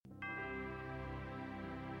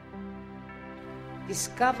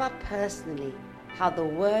Discover personally how the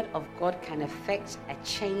Word of God can affect a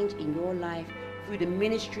change in your life through the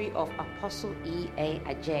ministry of Apostle E.A.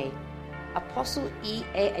 Adjei. Apostle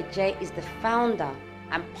E.A. Adjei is the founder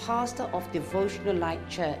and pastor of Devotional Light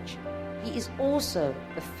Church. He is also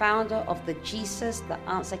the founder of the Jesus the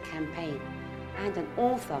Answer campaign and an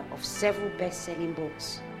author of several best-selling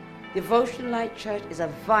books. Devotional Light Church is a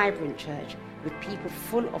vibrant church with people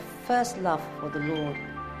full of first love for the Lord.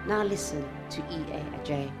 Now listen to E.A.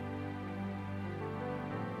 Adjei.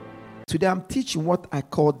 Today I'm teaching what I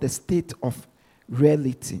call the state of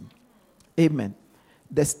reality. Amen.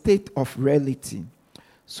 The state of reality.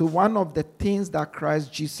 So one of the things that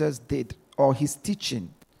Christ Jesus did, or his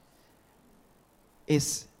teaching,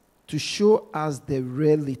 is to show us the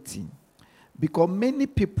reality. Because many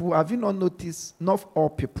people, have you not noticed, not all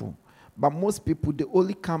people, but most people, they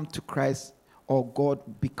only come to Christ or God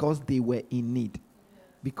because they were in need,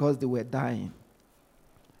 because they were dying.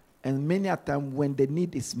 And many a time when the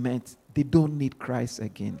need is met, they don't need Christ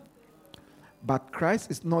again. But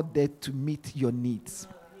Christ is not there to meet your needs.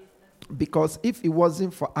 Because if it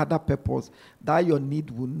wasn't for other purpose, that your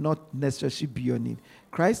need will not necessarily be your need.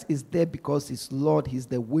 Christ is there because he's Lord. He's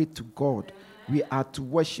the way to God. We are to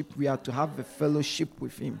worship. We are to have a fellowship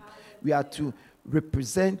with him. We are to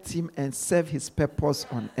represent him and serve his purpose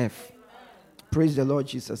on earth. Praise the Lord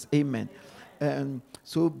Jesus. Amen.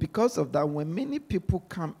 So because of that, when many people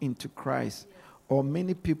come into Christ, or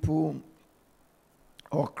many people,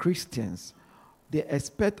 or Christians, they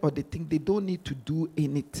expect or they think they don't need to do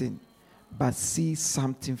anything but see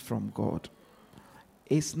something from God.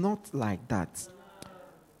 It's not like that.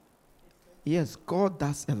 Yes, God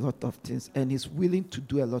does a lot of things and is willing to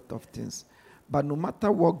do a lot of things. But no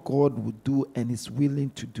matter what God will do and is willing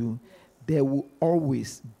to do, there will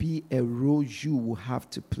always be a role you will have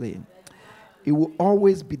to play. It will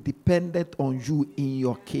always be dependent on you in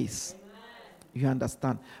your case. You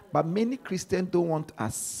understand? But many Christians don't want to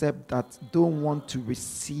accept that, don't want to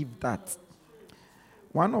receive that.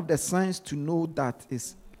 One of the signs to know that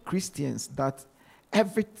is Christians, that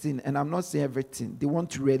everything, and I'm not saying everything, they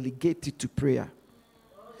want to relegate it to prayer.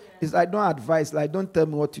 It's like, don't advise, like, don't tell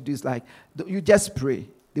me what to do. It's like, you just pray.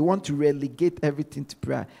 They want to relegate everything to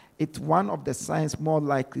prayer. It's one of the signs more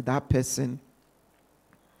likely that person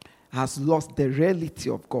has lost the reality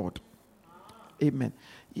of God. Amen.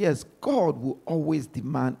 Yes, God will always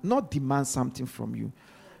not demand something from you.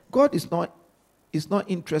 God is not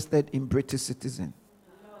interested in British citizens.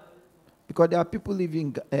 Because there are people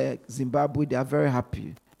living in Zimbabwe, they are very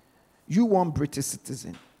happy. You want British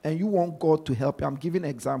citizen, and you want God to help you. I'm giving an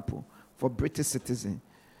example for British citizen.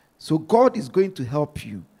 So God is going to help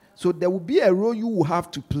you. So there will be a role you will have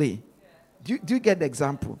to play. Do you get the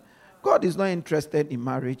example? God is not interested in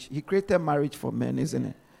marriage. He created marriage for men, isn't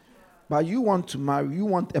it? But you want to marry, you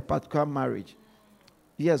want a particular marriage.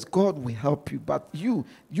 Yes, God will help you, but you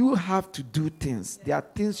have to do things. There are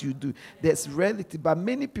things you do. There's reality, but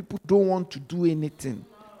many people don't want to do anything.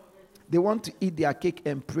 They want to eat their cake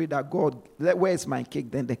and pray that God, where is my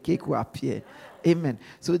cake? Then the cake will appear. Amen.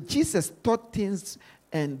 So Jesus taught things,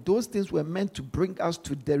 and those things were meant to bring us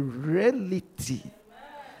to the reality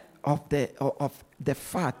of the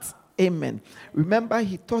fact. Amen. Remember,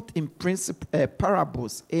 he taught in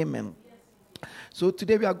parables. Amen. So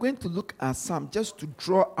today we are going to look at some, just to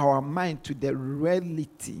draw our mind to the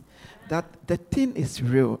reality that the thing is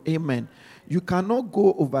real. Amen. You cannot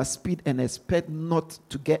go over speed and expect not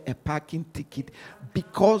to get a parking ticket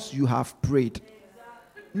because you have prayed.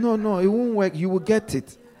 No, it won't work. You will get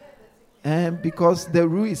it. And because the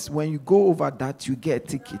rule is when you go over that, you get a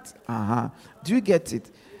ticket. Do you get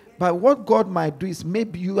it? But what God might do is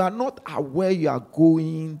maybe you are not aware you are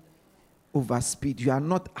going over speed. You are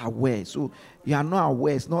not aware. So you are not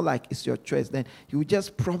aware. It's not like it's your choice. Then he will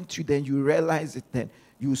just prompt you. Then you realize it. Then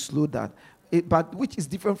you slow down. But which is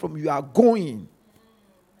different from you are going.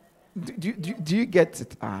 Do you get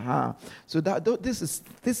it? So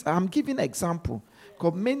this I'm giving an example.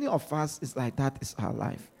 Because many of us is like that is our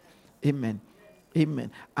life. Amen.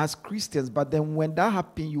 As Christians. But then when that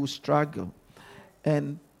happens, you struggle.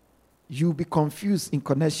 And you'll be confused in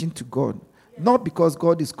connection to God. Not because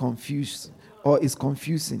God is confused or is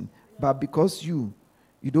confusing, but because you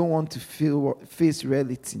don't want to face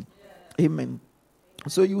reality. Amen.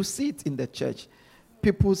 So you see it in the church.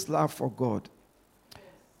 People's love for God.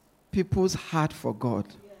 People's heart for God.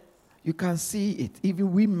 You can see it.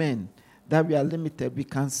 Even we men that we are limited, we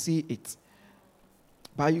can see it.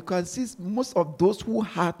 But you can see most of those whose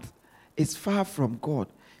heart is far from God.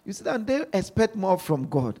 You see that they expect more from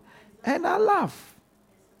God. And I laugh.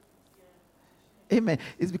 Amen.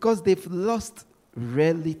 It's because they've lost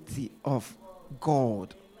reality of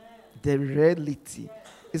God. The reality.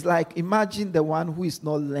 It's like, imagine the one who is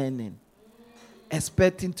not learning,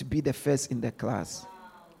 expecting to be the first in the class.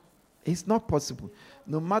 It's not possible.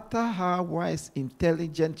 No matter how wise,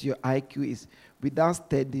 intelligent your IQ is, without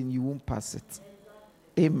studying, you won't pass it.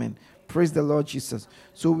 Amen. Praise the Lord Jesus.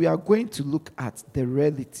 So we are going to look at the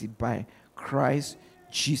reality by Christ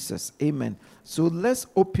Jesus. Amen. So let's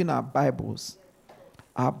open our Bibles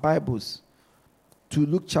to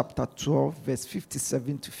Luke chapter 12, verse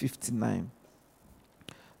 57 to 59.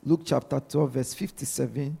 Luke chapter 12, verse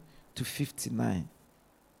 57 to 59.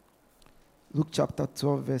 Luke chapter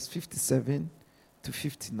 12, verse 57 to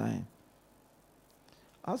 59.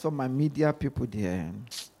 As for my media people there,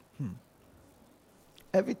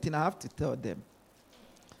 everything I have to tell them.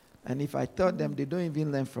 And if I tell them, they don't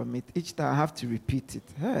even learn from it. Each time I have to repeat it.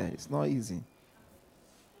 Hey, it's not easy.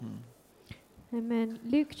 Amen.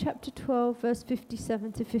 Luke chapter 12, verse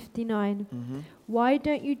 57 to 59. Why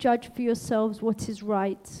don't you judge for yourselves what is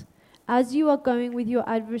right? As you are going with your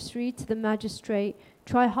adversary to the magistrate,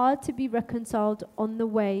 try hard to be reconciled on the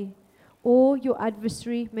way, or your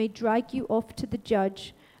adversary may drag you off to the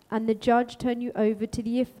judge, and the judge turn you over to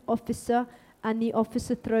the officer, and the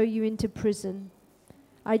officer throw you into prison.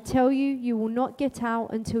 I tell you, you will not get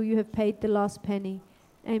out until you have paid the last penny.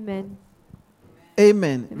 Amen.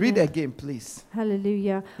 Amen. Read again, please.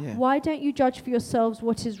 Hallelujah. Yeah. Why don't you judge for yourselves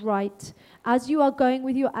what is right? As you are going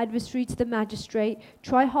with your adversary to the magistrate,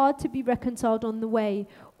 try hard to be reconciled on the way,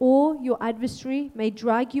 or your adversary may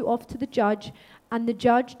drag you off to the judge, and the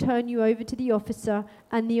judge turn you over to the officer,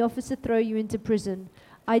 and the officer throw you into prison.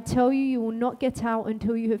 I tell you, you will not get out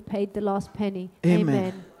until you have paid the last penny.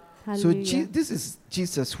 Amen. Hallelujah. So this is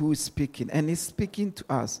Jesus who is speaking, and he's speaking to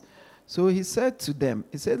us. So he said to them,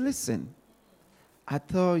 he said, listen, I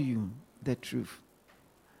tell you the truth.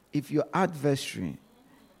 If your adversary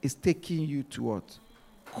is taking you to what?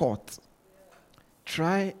 Court.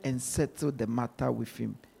 Try and settle the matter with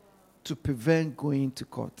him to prevent going to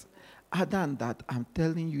court. Other than that, I'm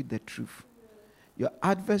telling you the truth. Your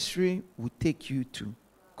adversary will take you to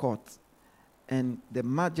court, and the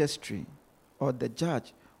magistrate or the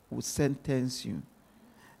judge will sentence you.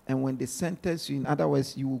 And when they sentence you, in other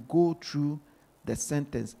words, you will go through the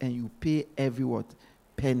sentence and you pay every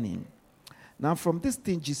penny. Now, from this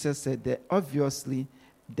thing, Jesus said that obviously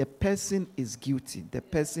the person is guilty. The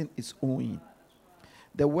person is owing.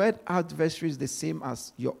 The word adversary is the same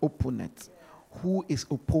as your opponent who is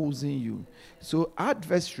opposing you. So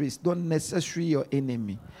adversary is not necessarily your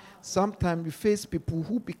enemy. Sometimes you face people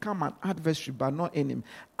who become an adversary but not enemy.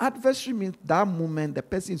 Adversary means that moment the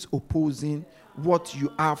person is opposing what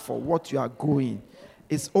you are for, what you are going.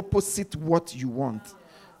 It's opposite what you want.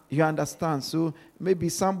 You understand? So maybe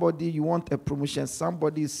somebody, you want a promotion,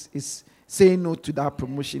 somebody is saying no to that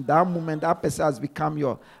promotion. That moment, that person has become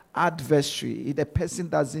your adversary. The person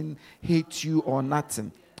doesn't hate you or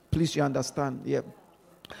nothing. Please, you understand? Yeah.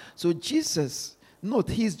 So Jesus, note,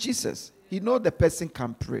 he's Jesus. He knows the person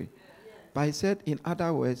can pray. But he said, in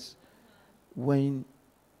other words, when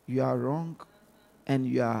you are wrong and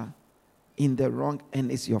you are in the wrong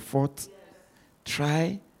and it's your fault,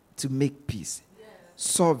 try to make peace.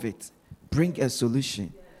 Solve it. Bring a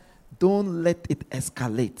solution. Don't let it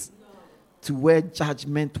escalate to where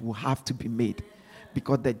judgment will have to be made.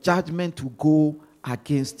 Because the judgment will go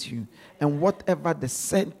against you. And whatever the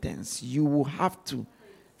sentence, you will have to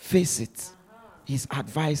face it. He's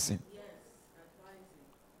advising.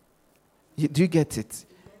 Do you get it?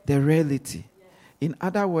 The reality. In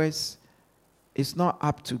other words, it's not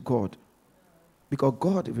up to God. Because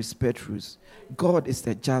God respects rules. God is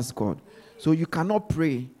the just God. So you cannot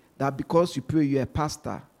pray that because you pray you're a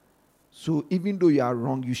pastor, so even though you are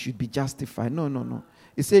wrong, you should be justified. No.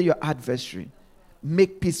 He said your adversary.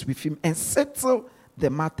 Make peace with him and settle the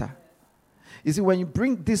matter. You see, when you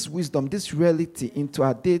bring this wisdom, this reality into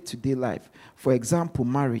our day-to-day life, for example,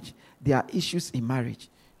 marriage, there are issues in marriage.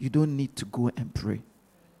 You don't need to go and pray.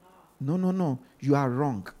 No. You are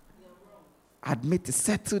wrong. Admit it.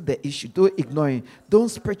 Settle the issue. Don't ignore it. Don't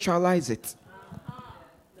spiritualize it.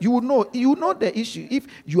 You know the issue. If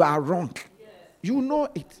you are wrong, you know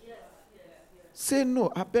it. Say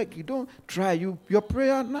no. I beg you, don't try. Your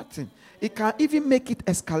prayer, nothing. It can even make it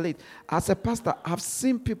escalate. As a pastor, I've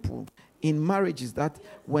seen people in marriages that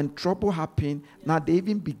when trouble happens, now they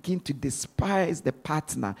even begin to despise the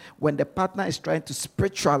partner. When the partner is trying to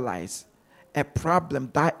spiritualize a problem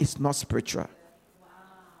that is not spiritual.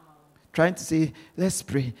 Trying to say, let's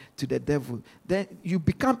pray to the devil. Then you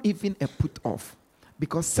become even a put off.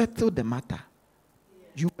 Because settle the matter.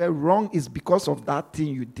 You were wrong is because of that thing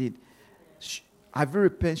you did. Have you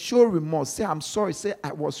repented? Show remorse. Say, I'm sorry. Say,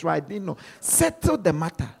 I was right. You know, settle the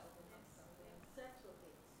matter.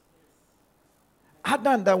 Other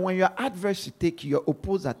than that, when your adversary take you, your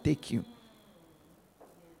opposer take you.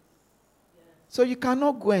 So you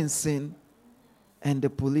cannot go and sin and the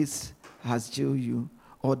police has jailed you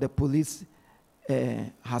or the police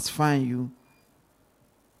has fined you.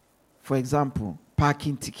 For example,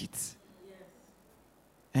 parking tickets.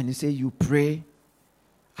 And you say you pray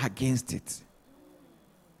against it.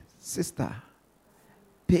 Sister,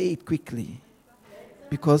 pay it quickly.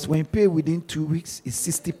 Because when you pay within 2 weeks, it's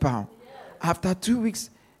 £60. After 2 weeks,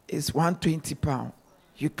 it's £120.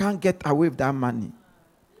 You can't get away with that money.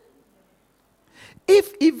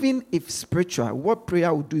 Even if spiritual, what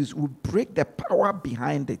prayer will do is will break the power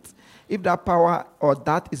behind it. If that power or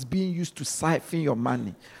that is being used to siphon your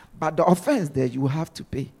money. But the offense there, you will have to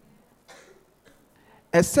pay.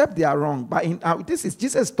 Except they are wrong. But this is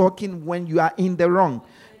Jesus talking when you are in the wrong.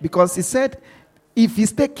 Because he said, if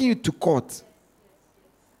he's taking you to court,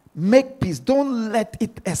 make peace. Don't let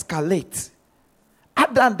it escalate.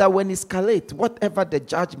 Other than that, when it escalates, whatever the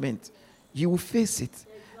judgment, you will face it.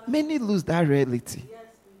 Many lose that reality.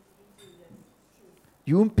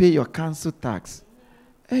 You won't pay your council tax.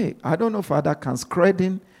 Hey, I don't know for other councils.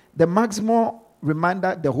 Credit, the maximum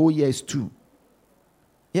reminder the whole year is 2.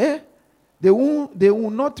 Yeah? They will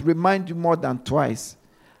not remind you more than twice.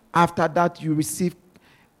 After that, you receive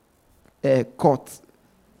a court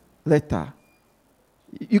letter.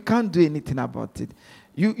 You can't do anything about it.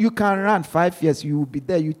 You can run 5 years, you will be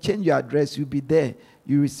there. You change your address, you'll be there.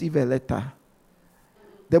 You receive a letter.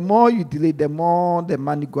 The more you delay, the more the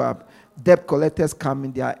money go up. Debt collectors come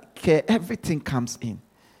in, their care, everything comes in.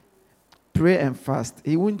 Pray and fast.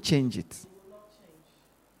 It won't change it.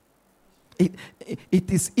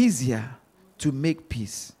 It is easier to make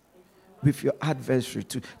peace with your adversary,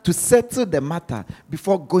 to settle the matter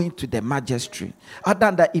before going to the magistrate. Other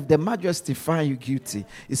than that, if the magistrate find you guilty,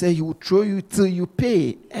 he said he will throw you till you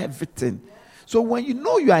pay everything. So when you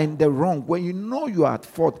know you are in the wrong, when you know you are at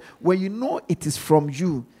fault, when you know it is from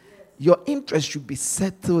you, your interest should be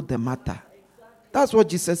settle the matter. That's what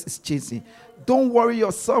Jesus is chasing. Don't worry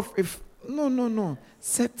yourself if... No.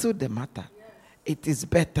 Settle the matter. It is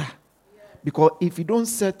better. Because if you don't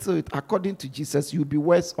settle it according to Jesus, you'll be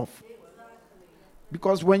worse off.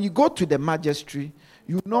 Because when you go to the magistrate,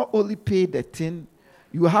 you not only pay the thing,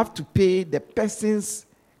 you have to pay the person's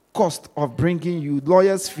cost of bringing you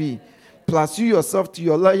lawyer's fee, plus you yourself to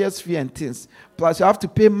your lawyer's fee and things. Plus you have to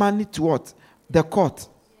pay money to what? The court.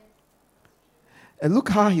 And look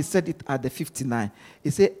how he said it at the 59. He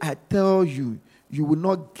said, I tell you, you will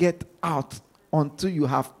not get out until you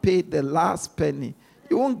have paid the last penny.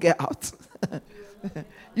 You won't get out.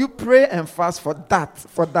 You pray and fast for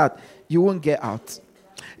that. You won't get out.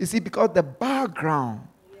 You see, because the background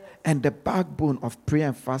and the backbone of prayer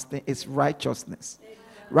and fasting is righteousness.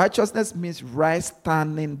 Righteousness means right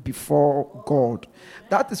standing before God.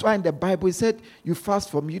 That is why in the Bible he said, you fast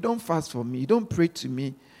for me. You don't fast for me. You don't pray to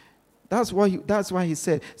me. That's why he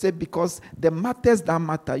said, because the matters that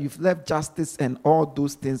matter, you've left justice and all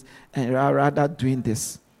those things and are rather doing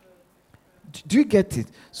this. Do you get it?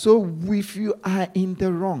 So if you are in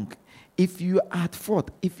the wrong, if you are at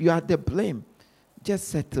fault, if you are the blame, just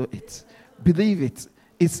settle it. Believe it.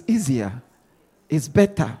 It's easier. It's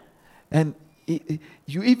better. And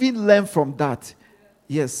you even learn from that.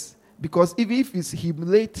 Yes. Because even if it's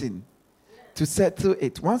humiliating to settle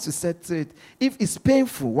it, once you settle it, if it's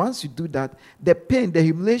painful, once you do that, the pain, the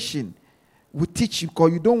humiliation will teach you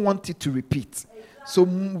because you don't want it to repeat. So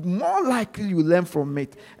more likely you learn from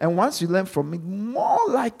it. And once you learn from it, more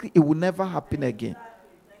likely it will never happen again.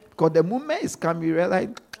 Because the moment it's come, you realize,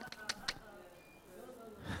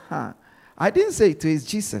 I didn't say it is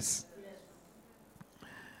Jesus.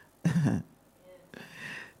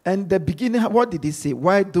 And the beginning, what did he say?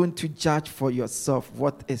 Why don't you judge for yourself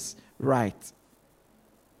what is right?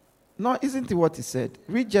 No, isn't it what he said?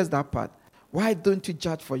 Read just that part. Why don't you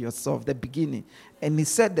judge for yourself? The beginning. And he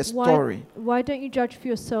said the story. Why don't you judge for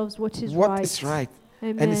yourselves what is right? What is right?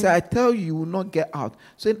 Amen. And he said, I tell you, you will not get out.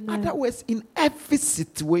 So in other words, in every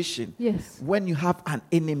situation, when you have an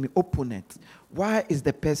enemy, opponent, why is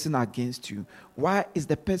the person against you? Why is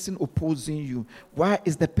the person opposing you? Why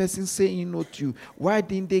is the person saying no to you? Why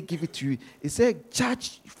didn't they give it to you? He said,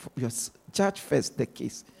 judge first the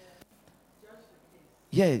case.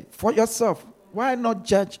 Yeah, for yourself. Why not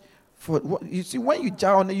judge for what you see? When you judge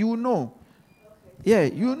on it, you know. Yeah,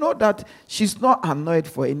 you know that she's not annoyed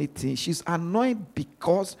for anything. She's annoyed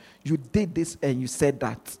because you did this and you said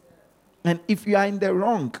that. And if you are in the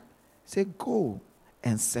wrong, say, go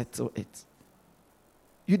and settle it.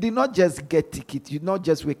 You did not just get ticket. You did not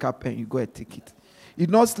just wake up and you go a ticket. You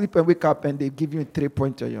did not sleep and wake up and they give you a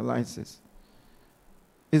 3-point on your license.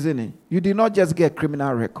 Isn't it? You did not just get a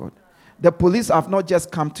criminal record. The police have not just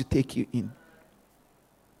come to take you in.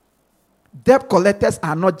 Debt collectors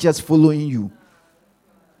are not just following you.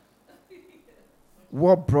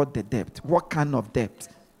 What brought the debt? What kind of debt?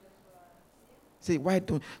 Say, why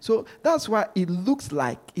don't? So that's why it looks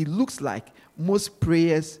like most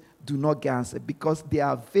prayers do not get answered, because they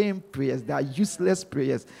are vain prayers, they are useless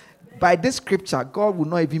prayers. By this scripture, God will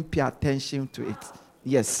not even pay attention to it.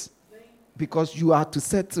 Yes. Because you are to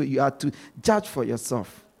settle, you are to judge for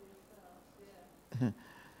yourself.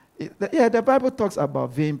 Yeah, the Bible talks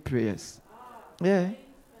about vain prayers. Yeah.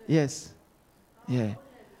 Yes. Yeah.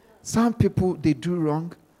 Some people, they do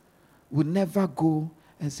wrong, will never go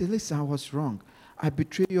and say, listen, I was wrong. I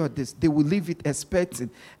betrayed you or this. They will leave it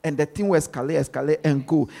expecting, and the thing will escalate, and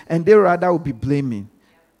go. And they rather will be blaming.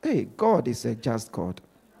 Hey, God is a just God.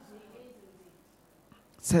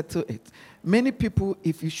 Settle it. Many people,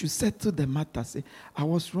 if you should settle the matter, say, I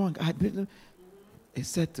was wrong. I didn't. It's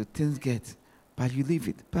settled. Things get. But you leave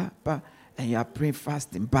it. And you are praying,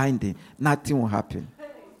 fasting, binding. Nothing will happen.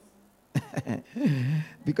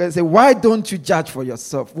 Because say, why don't you judge for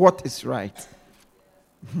yourself what is right?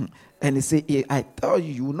 And he say, I tell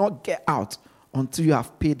you, you will not get out until you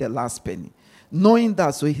have paid the last penny. Knowing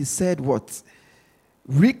that, so he said what?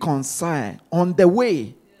 Reconcile on the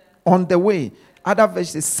way. On the way. Other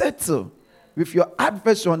verses, settle with your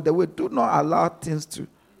adversary on the way. Do not allow things to.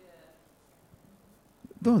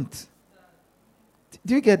 Don't.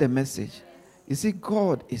 Do you get the message? You see,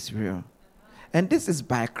 God is real. And this is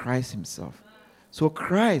by Christ himself. So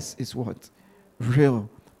Christ is what? Real.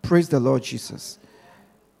 Praise the Lord Jesus.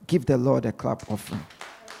 Give the Lord a clap offering.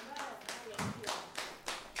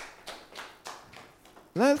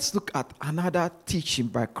 Let's look at another teaching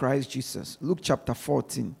by Christ Jesus. Luke chapter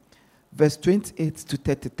 14, verse 28 to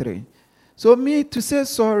 33. So me to say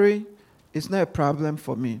sorry is not a problem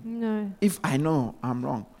for me. No. If I know I'm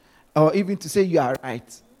wrong. Or even to say you are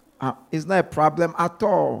right. It's not a problem at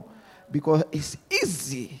all. Because it's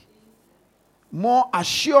easy, more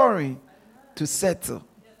assuring to settle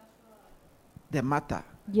the matter.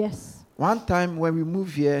 Yes. One time when we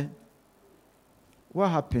moved here, what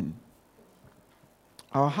happened?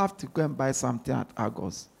 I'll have to go and buy something at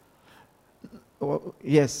Argos. Oh,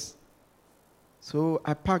 yes. So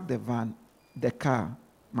I parked the van,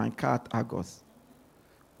 my car at Argos.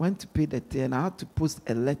 Went to pay the thing, and I had to post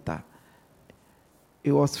a letter.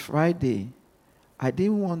 It was Friday. I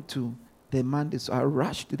didn't want to demand it, so I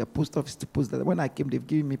rushed to the post office to post that. When I came, they've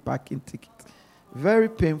given me parking ticket. Very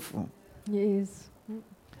painful. It is.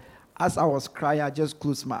 As I was crying, I just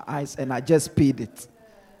closed my eyes and I just paid it.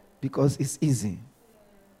 Because it's easy.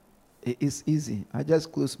 It is easy. I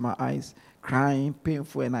just closed my eyes, crying,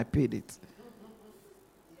 painful, and I paid it.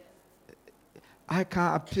 I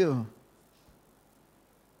can appeal.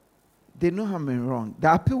 They know I'm wrong.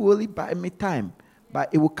 The appeal will only buy me time, but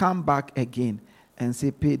it will come back again and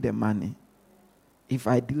say, pay the money. If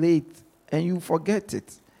I delay it, and you forget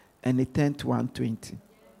it, and it turned to 120.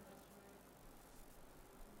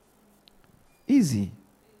 Easy.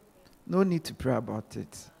 No need to pray about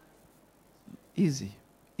it. Easy.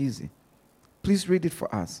 Easy. Please read it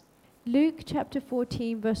for us. Luke chapter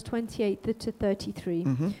 14, verse 28 to 33.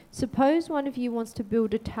 Mm-hmm. Suppose one of you wants to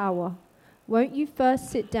build a tower. Won't you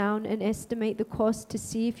first sit down and estimate the cost to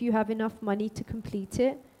see if you have enough money to complete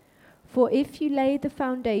it? For if you lay the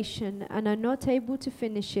foundation and are not able to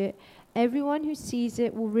finish it, everyone who sees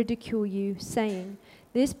it will ridicule you, saying,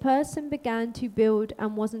 this person began to build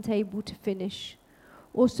and wasn't able to finish.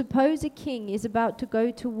 Or suppose a king is about to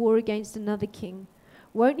go to war against another king.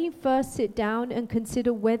 Won't he first sit down and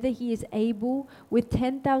consider whether he is able with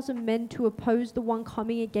 10,000 men to oppose the one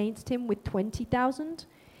coming against him with 20,000?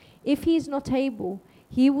 If he is not able,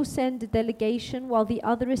 he will send a delegation while the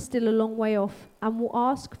other is still a long way off and will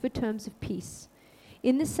ask for terms of peace.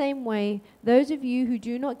 In the same way, those of you who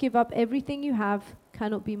do not give up everything you have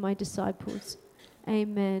cannot be my disciples.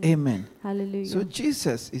 Amen. Amen. Hallelujah. So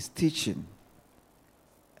Jesus is teaching.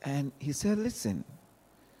 And he said, listen,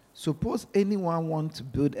 suppose anyone wants to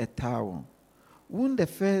build a tower. Won't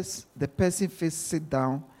the person first sit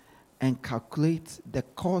down and calculate the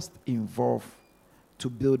cost involved to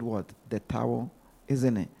build what? The tower,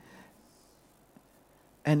 isn't it?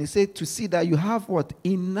 And he said to see that you have what?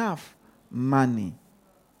 Enough money.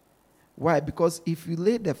 Why? Because if you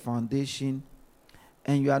lay the foundation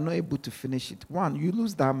and you are not able to finish it, one, you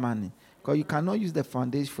lose that money because you cannot use the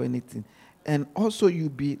foundation for anything. And also you'll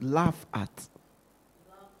be laughed at.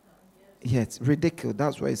 Yes, ridiculous.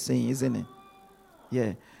 That's what he's saying, isn't it?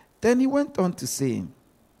 Yeah. Then he went on to say,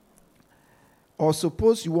 or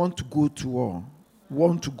suppose you want to go to war,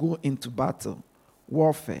 want to go into battle,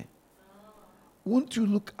 warfare. Won't you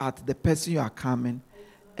look at the person you are coming,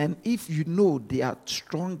 and if you know they are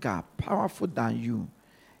stronger, powerful than you,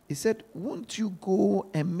 he said, won't you go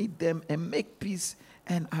and meet them and make peace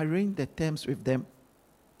and arrange the terms with them?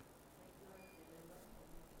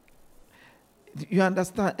 You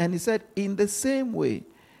understand? And he said, in the same way,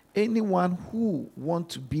 anyone who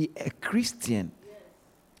wants to be a Christian,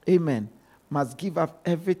 amen, must give up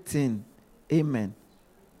everything, amen.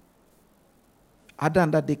 Other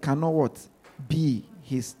than that, they cannot what? Be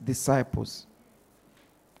his disciples.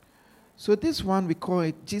 So this one, we call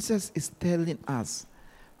it, Jesus is telling us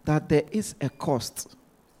that there is a cost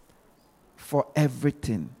for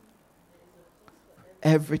everything.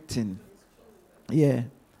 Everything. Yeah.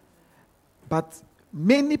 But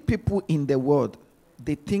many people in the world,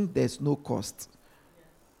 they think there's no cost.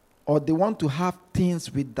 Or they want to have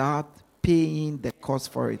things without paying the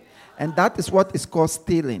cost for it. And that is what is called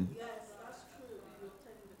stealing.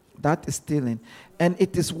 That is stealing. And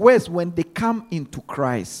it is worse when they come into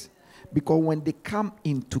Christ. Because when they come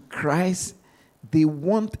into Christ, they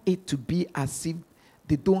want it to be as if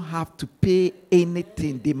they don't have to pay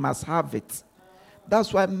anything. They must have it.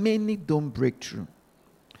 That's why many don't break through.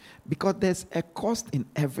 Because there's a cost in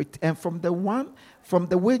everything. And from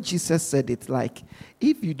the way Jesus said it, like,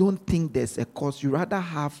 if you don't think there's a cost, you rather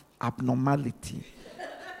have abnormality.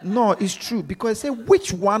 No, it's true. Because I say,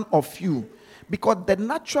 which one of you? Because the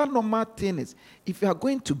natural normal thing is, if you are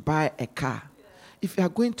going to buy a car, if you are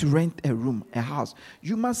going to rent a room, a house,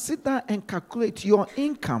 you must sit down and calculate your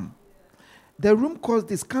income. The room cost,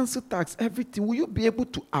 this council tax, everything. Will you be able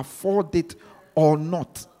to afford it or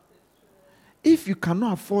not? If you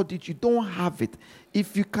cannot afford it, you don't have it.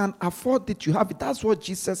 If you can afford it, you have it. That's what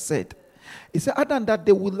Jesus said. He said, other than that,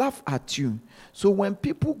 they will laugh at you. So when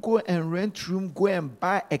people go and rent room, go and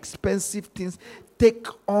buy expensive things, take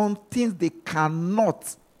on things they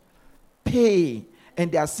cannot pay,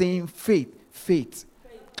 and they are saying faith.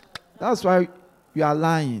 That's why you are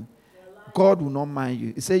lying. God will not mind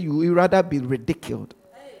you. He said you will rather be ridiculed.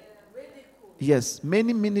 Yes,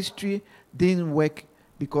 many ministry didn't work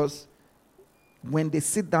because when they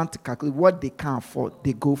sit down to calculate what they can afford,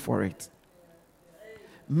 they go for it.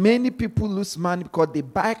 Many people lose money because they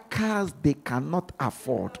buy cars they cannot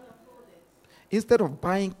afford. Instead of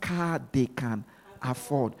buying car they can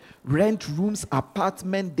afford. Rent rooms,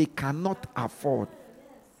 apartment they cannot afford.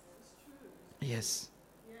 Yes.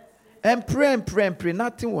 And pray,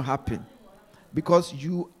 nothing will happen. Because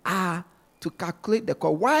you are to calculate the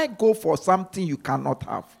cost. Why go for something you cannot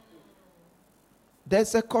have?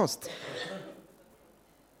 There's a cost.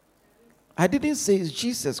 I didn't say it's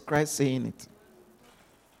Jesus Christ saying it.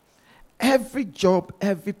 Every job,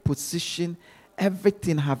 every position,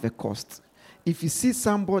 everything have a cost. If you see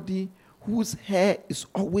somebody whose hair is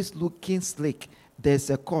always looking slick,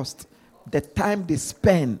 there's a cost. The time they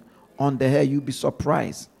spend on the hair, you'll be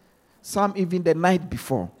surprised. Some even the night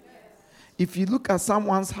before. If you look at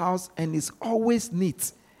someone's house and it's always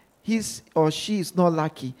neat, his or she is not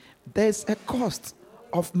lucky, there's a cost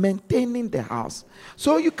of maintaining the house.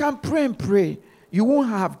 So you can pray and pray. You won't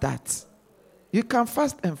have that. You can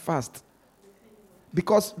fast and fast.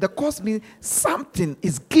 Because the cost means something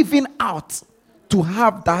is given out to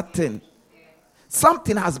have that thing.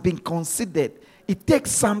 Something has been considered. It takes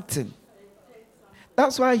something.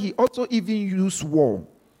 That's why he also even used war.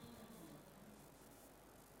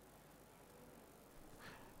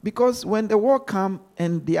 Because when the war comes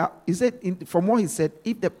and they are, he said, from what he said,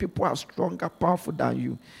 if the people are stronger, powerful than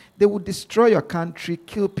you, they will destroy your country,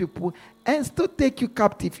 kill people, and still take you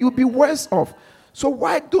captive. You'll be worse off. So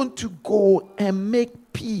why don't you go and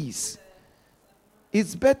make peace?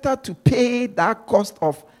 It's better to pay that cost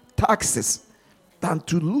of taxes than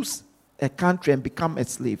to lose a country and become a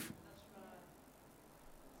slave.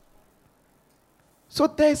 So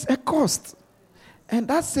there's a cost. And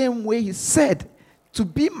that same way he said, to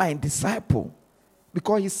be my disciple,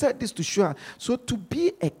 because he said this to show us. So to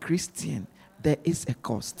be a Christian, there is a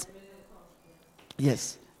cost.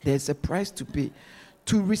 Yes, there's a price to pay.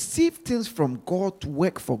 To receive things from God, to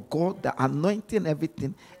work for God, the anointing,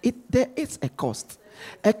 everything, there is a cost.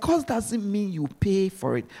 A cost doesn't mean you pay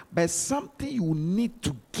for it, but something you need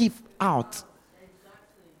to give out.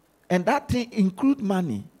 And that thing include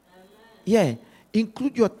money. Yeah,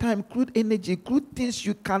 include your time, include energy, include things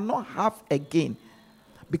you cannot have again.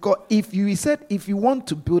 Because if you want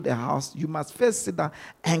to build a house, you must first sit down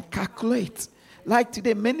and calculate. Like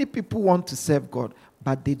today, many people want to serve God,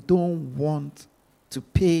 but they don't want to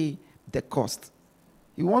pay the cost.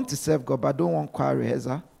 You want to serve God, but don't want choir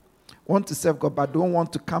rehearsal. Want to serve God, but don't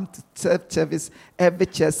want to come to service, every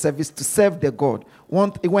church service to serve the God.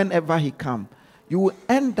 Want whenever he come. You will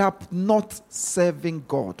end up not serving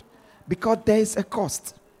God because there is a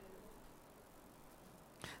cost.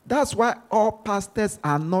 That's why all pastors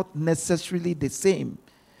are not necessarily the same.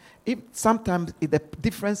 Sometimes the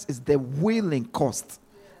difference is the willing cost.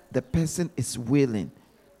 The person is willing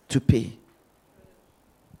to pay.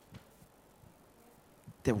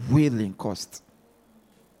 The willing cost.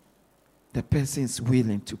 The person is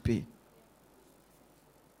willing to pay.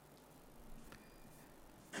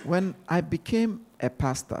 When I became a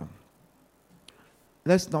pastor,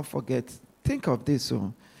 let's not forget, think of this.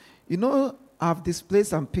 I've displayed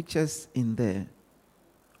some pictures in the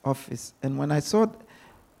office. And when I saw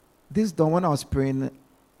this done, when I was praying,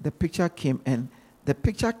 the picture came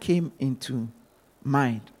into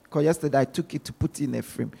mind. Because yesterday I took it to put in a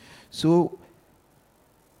frame. So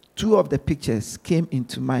 2 of the pictures came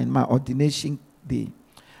into mind, my ordination day.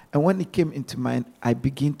 And when it came into mind, I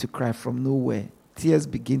began to cry from nowhere. Tears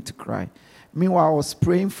begin to cry. Meanwhile, I was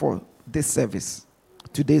praying for this service,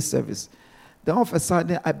 today's service. Then all of a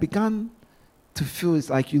sudden, I began to feel, it's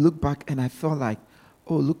like you look back and I felt like,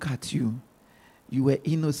 oh, look at you. You were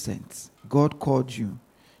innocent. God called you.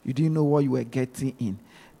 You didn't know what you were getting in.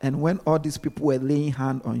 And when all these people were laying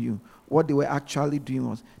hand on you, what they were actually doing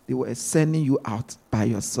was they were sending you out by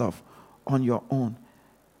yourself, on your own.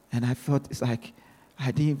 And I felt it's like,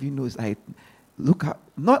 I didn't even know. It's like, look at,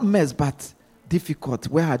 not mess, but difficult.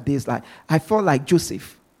 Where are they? It's like, I felt like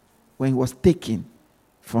Joseph when he was taken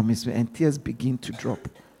from his, and tears begin to drop.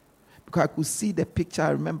 Because I could see the picture. I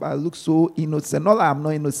remember I looked so innocent. Not like I'm not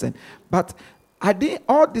innocent. But I did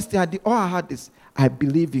all this thing. All I had is, I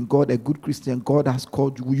believe in God, a good Christian. God has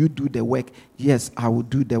called you. Will you do the work? Yes, I will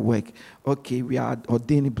do the work. Okay, we are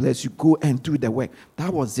ordained, blessed. You go and do the work.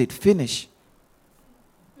 That was it. Finish.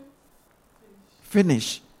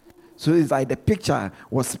 So it's like the picture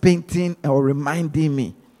was painting or reminding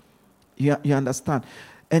me. You understand?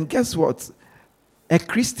 And guess what? A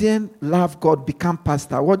Christian love God, become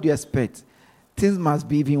pastor. What do you expect? Things must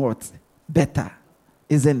be even what? Better.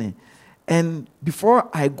 Isn't it? And before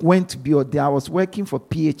I went to be ordained, I was working for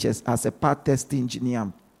PHS as a part test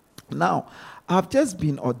engineer. Now, I've just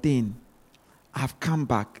been ordained. I've come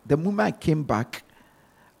back. The moment I came back,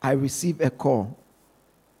 I received a call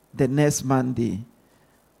the next Monday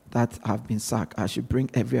that I've been sacked. I should bring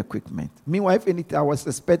every equipment. Meanwhile, if anything, I was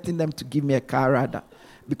expecting them to give me a car rather.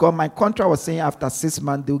 Because my contract was saying after 6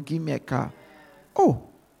 months, they'll give me a car. Oh,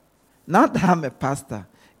 now that I'm a pastor.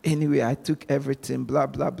 Anyway, I took everything, blah,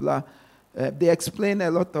 blah, blah. They explain a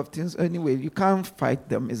lot of things. Anyway, you can't fight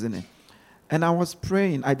them, isn't it? And I was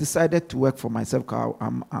praying. I decided to work for myself because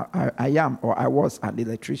I was an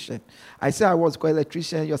electrician. I said I was an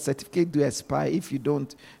electrician. Your certificate do expire. If you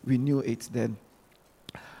don't renew it, then.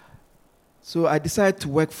 So I decided to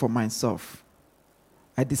work for myself.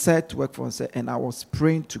 And I was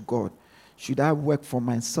praying to God. Should I work for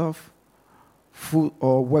myself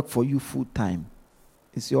or work for you full time?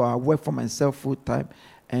 He said, I work for myself full time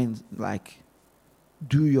and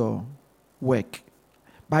do your work.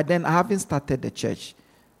 But then I haven't started the church.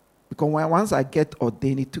 Because once I get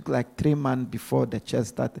ordained, it took 3 months before the church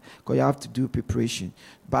started. Because you have to do preparation.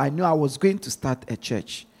 But I knew I was going to start a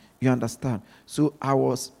church. You understand? So I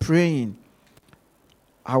was praying.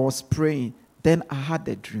 Then I had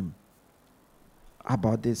a dream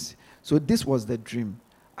about this. So this was the dream.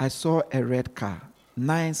 I saw a red car,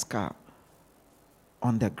 nice car,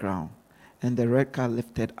 on the ground. And the red car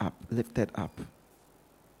lifted up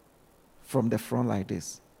from the front like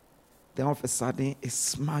this. Then all of a sudden, it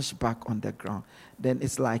smashed back on the ground. Then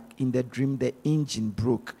it's like in the dream, the engine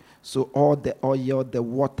broke. So all the oil, the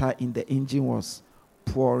water in the engine was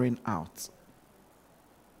pouring out.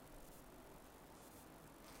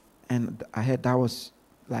 And I heard that was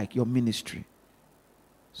like your ministry.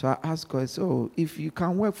 So I asked God, so if you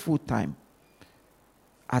can work full time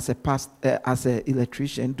as a pastor, as an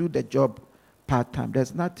electrician, do the job part time,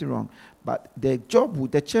 there's nothing wrong. But the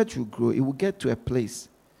church will grow. It will get to a place.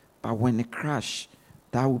 But when it crashes,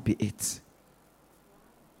 that will be it.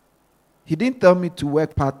 He didn't tell me to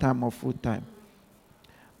work part time or full time.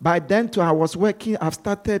 By then, too, I've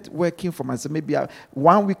started working for myself. Maybe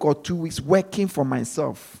 1 week or 2 weeks working for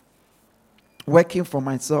myself.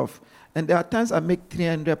 And there are times I make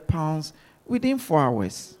 £300 within 4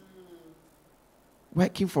 hours.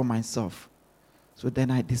 Working for myself. So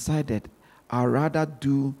then I decided I'd rather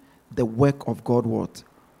do the work of God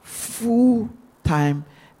full time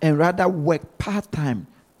and rather work part time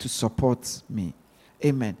to support me.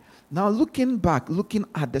 Amen. Now looking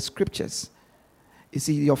at the scriptures, You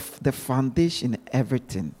see, the foundation,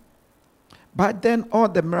 everything. But then all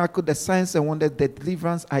the miracle, the signs and wonders, the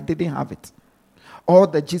deliverance, I didn't have it. All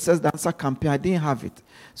the Jesus Dancer campaign, I didn't have it.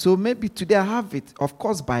 So maybe today I have it, of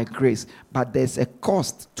course, by grace. But there's a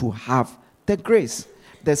cost to have the grace.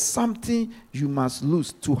 There's something you must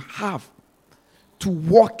lose to have, to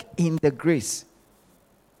walk in the grace.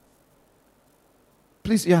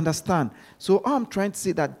 Please, you understand? So I'm trying to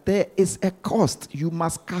say that there is a cost. You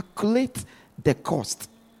must calculate the cost.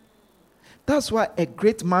 That's why a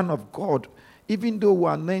great man of God, even though we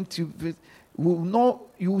are meant to, will know,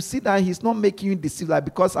 you will see that he's not making you deceive, like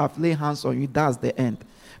because I've laid hands on you, that's the end.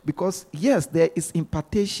 Because yes, there is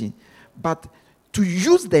impartation, but to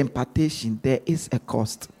use the impartation, there is a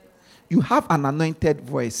cost. You have an anointed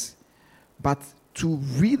voice, but to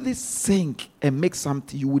really sing and make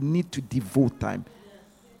something, you will need to devote time.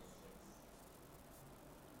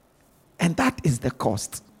 And that is the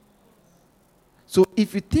cost. So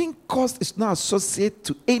if you think cost is not associated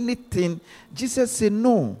to anything, Jesus said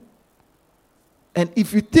no. And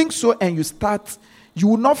if you think so and you start, you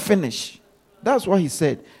will not finish. That's what he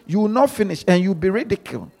said. You will not finish and you'll be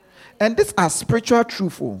ridiculed. And these are spiritual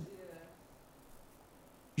truths.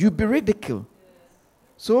 You'll be ridiculed.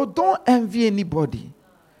 So don't envy anybody.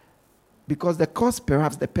 Because the cost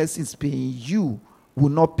perhaps the person is paying, you will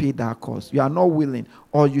not pay that cost. You are not willing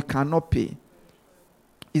or you cannot pay.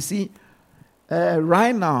 You see,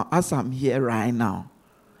 right now, as I'm here right now,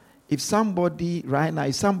 if somebody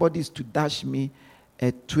is to dash me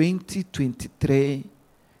a 2023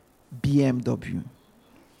 BMW,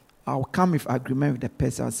 I'll come with agreement with the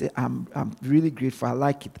person. I'll say, I'm really grateful. I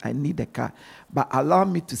like it. I need a car. But allow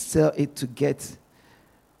me to sell it to get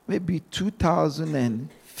maybe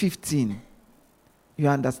 2015. You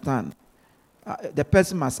understand? The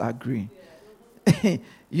person must agree.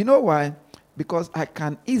 You know why? Because I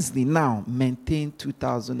can easily now maintain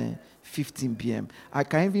 2015 BM. I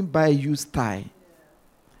can even buy a used tie.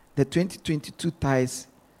 The 2022 ties,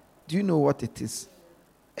 do you know what it is?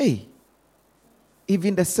 Hey,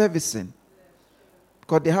 even the servicing.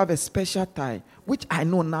 Because they have a special tie, which I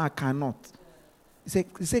know now I cannot. He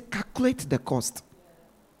said, calculate the cost.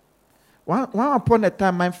 One upon a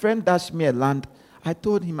time, my friend dashed me a land. I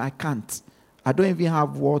told him I can't. I don't even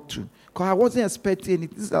have water. Because I wasn't expecting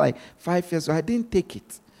anything. This is like 5 years, so I didn't take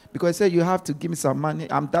it. Because he said, you have to give me some money.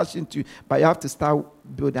 I'm dashing to you, but you have to start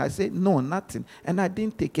building. I said, no, nothing. And I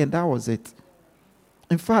didn't take it, and that was it.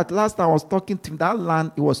 In fact, last time I was talking to him, that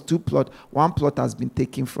land, it was 2 plots. 1 plot has been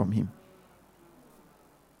taken from him.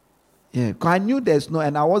 Yeah, because I knew there's no,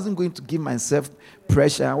 and I wasn't going to give myself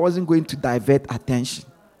pressure. I wasn't going to divert attention.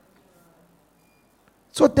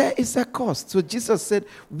 So there is a cost. So Jesus said,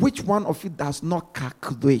 which one of you does not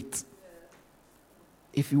calculate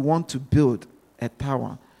if you want to build a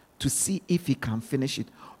tower to see if he can finish it,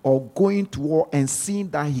 or going to war and seeing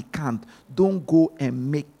that he can't, don't go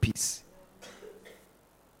and make peace.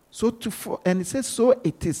 And it says, so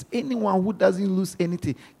it is. Anyone who doesn't lose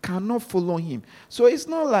anything cannot follow him. So it's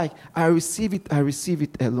not like I receive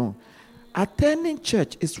it alone. Attending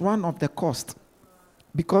church is one of the costs.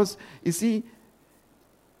 Because, you see,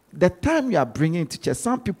 the time you are bringing to church,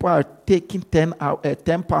 some people are taking 10 pounds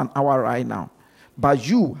an hour right now. But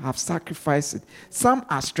you have sacrificed it. Some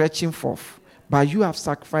are stretching forth. But you have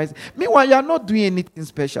sacrificed it. Meanwhile, you are not doing anything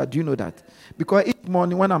special. Do you know that? Because each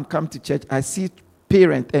morning when I'm coming to church, I see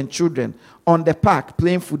parents and children on the park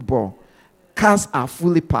playing football. Cars are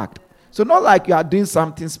fully packed. So not like you are doing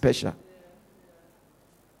something special.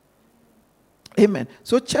 Amen.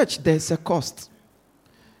 So church, there's a cost.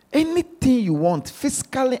 Anything you want,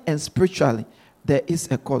 physically and spiritually, there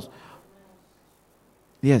is a cost.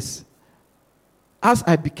 Yes. As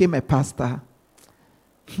I became a pastor,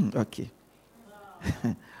 okay.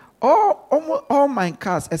 all my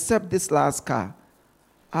cars, except this last car,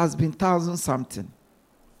 has been 1,000 something.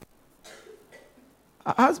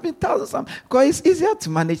 Has been 1,000 something. Because it's easier to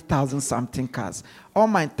manage 1,000 something cars. All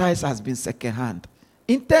my tires has been second hand.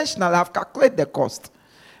 Intentionally, I've calculated the cost.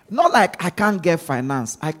 Not like I can't get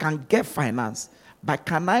finance. I can get finance. But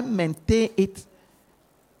can I maintain it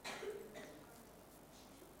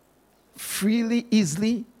freely,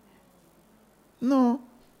 easily? No.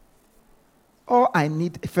 All I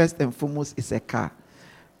need, first and foremost, is a car.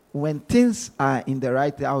 When things are in the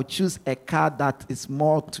right way, I'll choose a car that is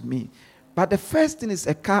more to me. But the first thing is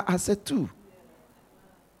a car asset too.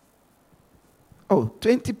 Oh,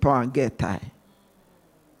 20 pounds, get a tie.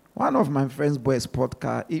 One of my friends bought a sport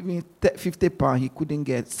car, even 50 pounds, he couldn't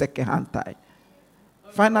get second-hand tie.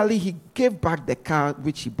 Finally, he gave back the car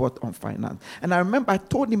which he bought on finance. And I remember I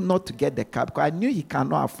told him not to get the car because I knew he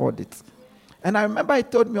cannot afford it. And I remember he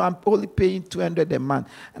told me, I'm only paying 200 a month.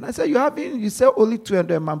 And I said, you say only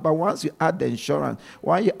 200 a month, but once you add the insurance,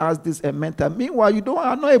 why you ask this a mentor? Meanwhile, you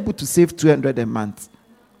are not able to save 200 a month.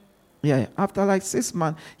 Yeah, after like 6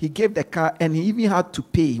 months, he gave the car and he even had to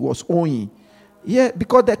pay. He was owing. Yeah,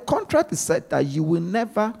 because the contract is said that you will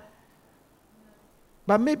never.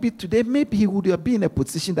 But maybe today, maybe he would be in a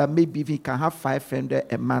position that maybe he can have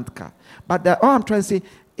 500 a month car. But all I'm trying to say,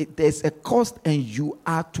 there's a cost and you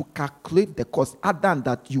are to calculate the cost. Other than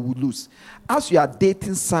that, you will lose. As you are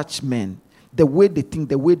dating such men, the way they think,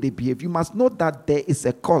 the way they behave, you must know that there is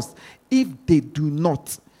a cost. If they do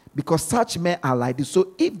not, because such men are like this.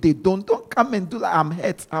 So if they don't come and do like, I'm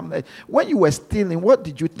hurt. When you were stealing, what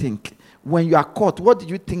did you think? When you are caught, what did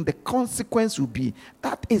you think the consequence will be?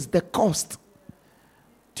 That is the cost.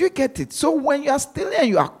 Do you get it? So when you are stealing and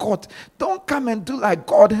you are caught, don't come and do like,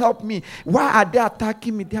 God help me. Why are they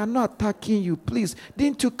attacking me? They are not attacking you. Please,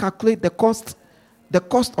 didn't you calculate the cost? The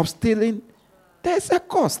cost of stealing? There's a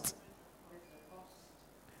cost.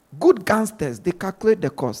 Good gangsters, they calculate the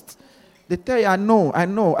cost. They tell you, I know,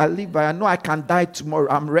 I live by, I know I can die tomorrow.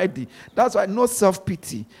 I'm ready. That's why no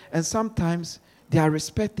self-pity. And sometimes they are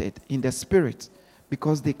respected in the spirit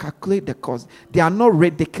because they calculate the cost. They are not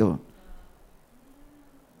ridiculed.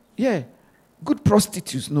 Yeah, good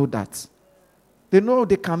prostitutes know that. They know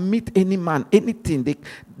they can meet any man, anything.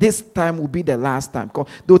 This time will be the last time.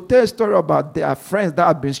 They'll tell a story about their friends that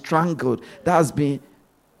have been strangled, that has been.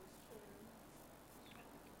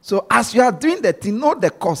 So as you are doing that, you know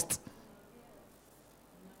the cost.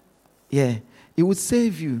 Yeah, it will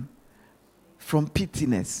save you from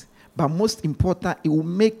pittiness. But most important, it will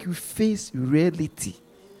make you face reality,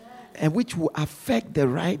 and which will affect the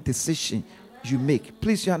right decision you make.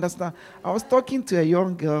 Please, you understand? I was talking to a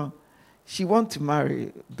young girl. She wants to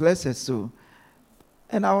marry, bless her soul.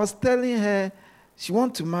 And I was telling her she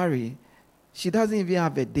wants to marry. She doesn't even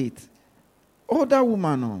have a date. Older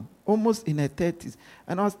woman, almost in her 30s.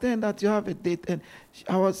 And I was telling that you have a date.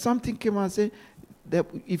 And something came and said that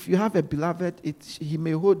if you have a beloved, he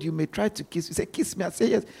may hold you, may try to kiss you. Say, kiss me. I say,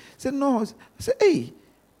 yes. I said, no. I said, hey,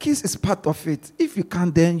 kiss is part of it. If you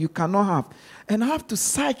can, then you cannot have. And I have to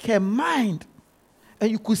psych her mind. And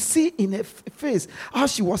you could see in her face how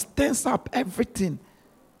she was tense up, everything.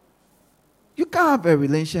 You can't have a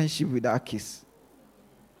relationship without kiss.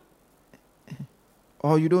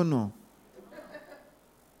 Or you don't know.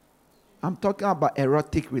 I'm talking about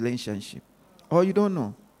erotic relationship. Or you don't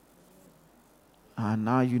know. And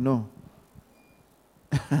now you know.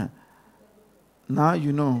 Now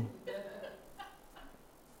you know.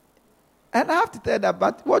 And I have to tell that,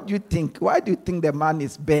 but what do you think? Why do you think the man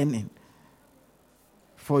is burning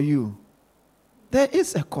for you? There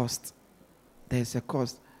is a cost. There is a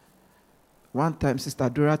cost. One time, Sister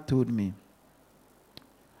Dora told me,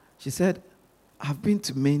 she said, I've been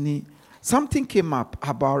to many. Something came up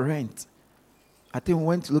about rent. I think we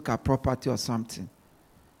went to look at property or something.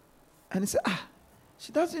 And he said,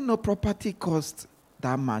 she doesn't know property costs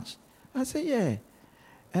that much. I said, yeah.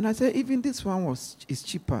 And I said, even this one is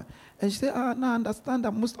cheaper. And she said, now I understand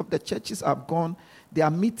that most of the churches have gone, they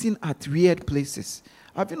are meeting at weird places.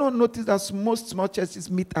 Have you not noticed that most small churches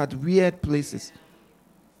meet at weird places?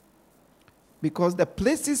 Because the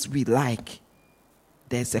places we like,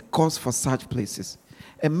 there's a cost for such places.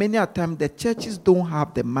 And many a time the churches don't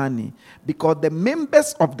have the money because the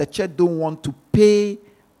members of the church don't want to pay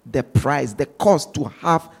the price, the cost to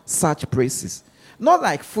have such places. Not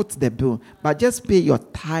like foot the bill, but just pay your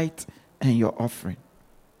tithe and your offering.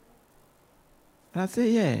 And I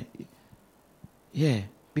say, yeah,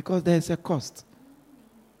 because there's a cost.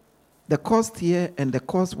 The cost here and the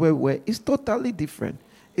cost where we were is totally different.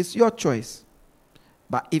 It's your choice.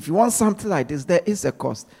 But if you want something like this, there is a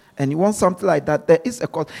cost. And you want something like that, there is a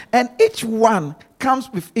cost. And each one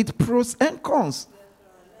comes with its pros and cons.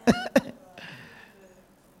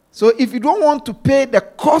 So if you don't want to pay the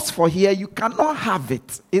cost for here, you cannot have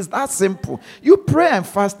it. It's that simple. You pray and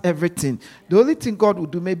fast everything. The only thing God will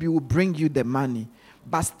do, maybe will bring you the money.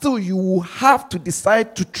 But still, you will have to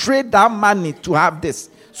decide to trade that money to have this.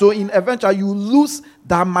 So in eventually, you lose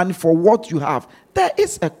that money for what you have. There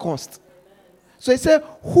is a cost. So he said,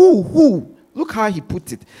 who? Look how he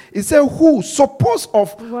put it. He said, who? Suppose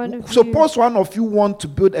one of you want to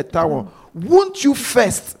build a tower. Won't you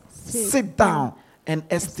first sit down and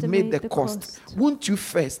estimate the cost? Won't you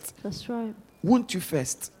first? That's right. Won't you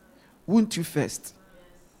first? Won't you first?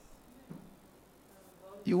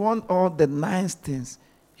 You want all the nice things.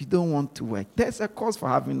 You don't want to work. There's a cost for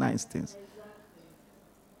having nice things.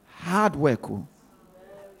 Hard work.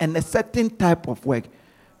 And a certain type of work.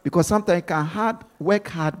 Because sometimes you can work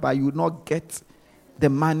hard, but you will not get the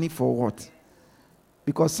money for what?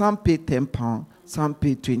 Because some pay £10, some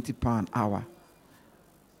pay £20 an hour.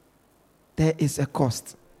 There is a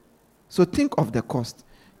cost. So think of the cost.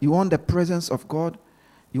 You want the presence of God?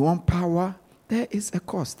 You want power? There is a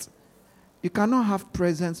cost. You cannot have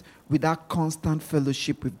presence without constant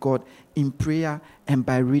fellowship with God in prayer and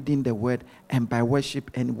by reading the word and by worship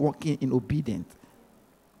and walking in obedience.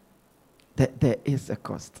 There is a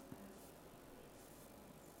cost.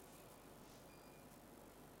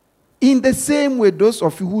 In the same way, those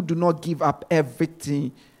of you who do not give up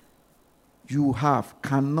everything you have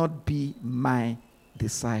cannot be my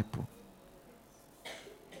disciple.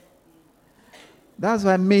 That's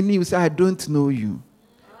why many will say, I don't know you.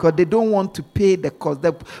 Because they don't want to pay the cost.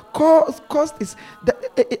 The cost is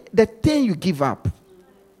the thing you give up.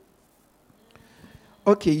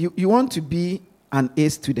 Okay, you want to be an A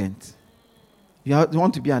student. You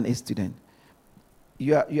want to be an A student.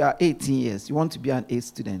 You are 18 years. You want to be an A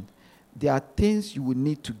student. There are things you will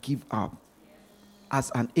need to give up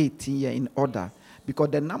as an 18-year in order. Because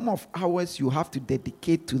the number of hours you have to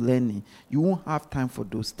dedicate to learning, you won't have time for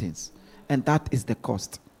those things. And that is the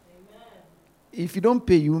cost. Amen. If you don't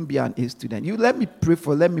pay, you won't be an A student. Let me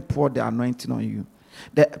pour the anointing on you.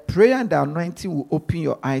 The prayer and the anointing will open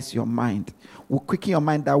your eyes, your mind. Will quicken your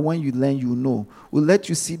mind that when you learn, you know. Will let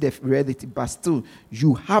you see the reality. But still,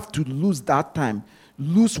 you have to lose that time.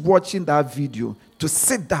 Lose watching that video to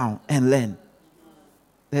sit down and learn.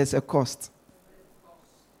 There's a cost.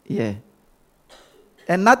 Yeah.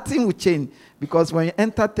 And nothing will change because when you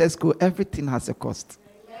enter Tesco, everything has a cost.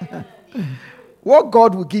 What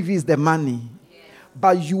God will give you is the money.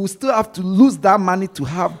 But you will still have to lose that money to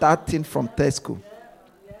have that thing from Tesco.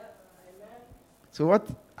 So what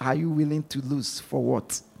are you willing to lose for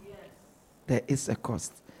what? There is a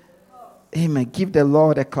cost. Amen. Give the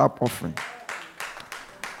Lord a clap offering.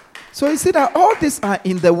 So you see that all these are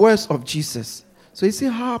in the words of Jesus. So you see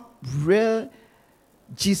how real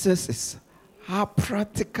Jesus is. How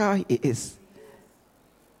practical he is.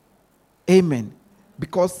 Amen.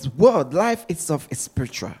 Because life itself is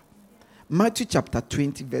spiritual. Matthew chapter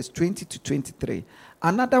 20, verse 20 to 23.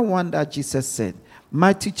 Another one that Jesus said.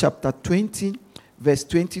 Matthew chapter 20, verse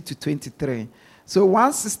 20 to 23. So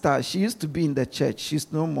one sister, she used to be in the church.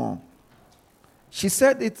 She's no more. She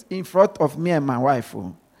said it in front of me and my wife.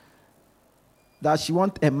 That she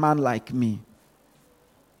wants a man like me.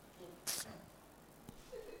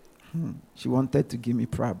 She wanted to give me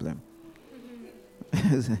problem.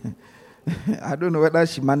 I don't know whether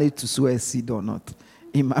she managed to sow a seed or not.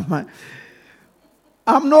 In my mind,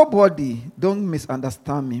 I'm nobody. Don't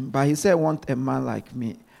misunderstand me. But he said, I want a man like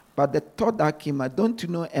me. But the thought that came out, don't you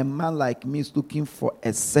know a man like me is looking for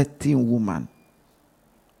a certain woman?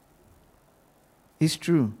 It's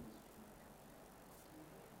true.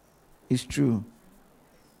 It's true.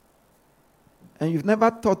 And you've never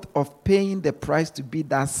thought of paying the price to be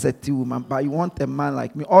that certain woman, but you want a man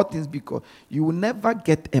like me. All things because you will never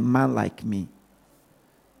get a man like me.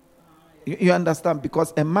 You understand?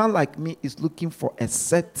 Because a man like me is looking for a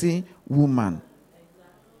certain woman.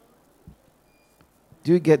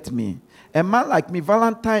 Do you get me? A man like me,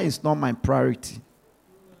 Valentine is not my priority.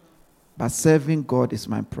 But serving God is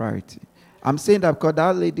my priority. I'm saying that because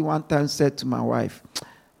that lady one time said to my wife,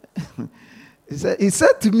 he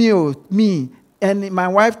said to me, and my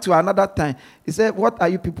wife to another time, he said, what are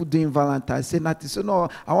you people doing Valentine? I said, nothing. So no,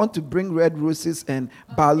 I want to bring red roses and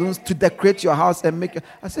balloons to decorate your house and make it.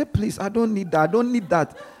 I said, please, I don't need that. I don't need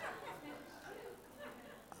that.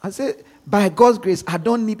 I said, by God's grace, I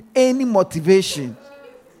don't need any motivation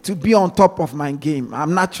to be on top of my game.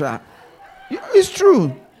 I'm natural. It's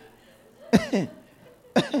true.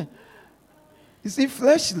 You see,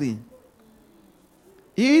 fleshly.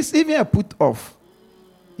 He is even a put off.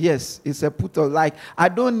 Yes, it's a put off. Like, I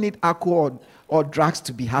don't need alcohol or drugs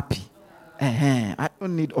to be happy. I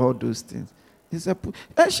don't need all those things. It's a put.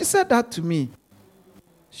 And she said that to me.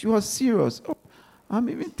 She was serious. Oh, I'm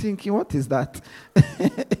even thinking, what is that?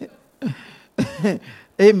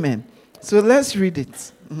 Amen. So let's read it.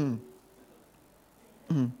 Mm-hmm.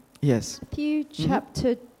 Mm-hmm. Yes. Matthew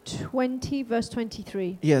chapter 20, verse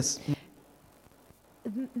 23. Yes.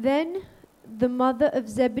 Then the mother of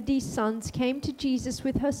Zebedee's sons came to Jesus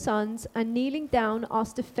with her sons and kneeling down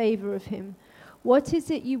asked a favor of him. What is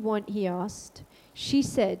it you want? He asked. She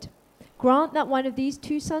said, grant that one of these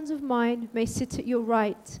two sons of mine may sit at your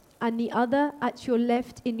right and the other at your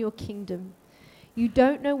left in your kingdom. You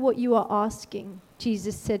don't know what you are asking,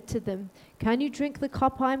 Jesus said to them. Can you drink the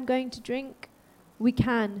cup I am going to drink? We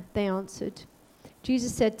can, they answered.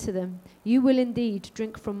 Jesus said to them, you will indeed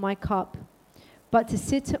drink from my cup. But to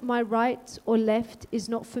sit at my right or left is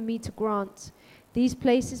not for me to grant. These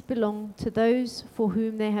places belong to those for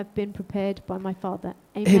whom they have been prepared by my Father.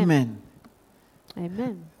 Amen.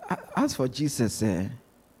 Amen. As for Jesus,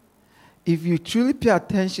 if you truly pay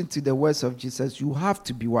attention to the words of Jesus, you have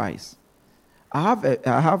to be wise. I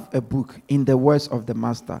have a book, In the Words of the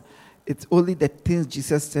Master. It's only the things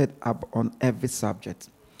Jesus said on every subject.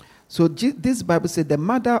 So this Bible said the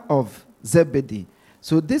mother of Zebedee.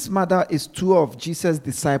 So this mother is two of Jesus'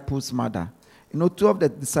 disciples' mother. You know, two of the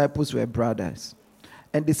disciples were brothers.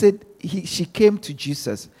 And they said, she came to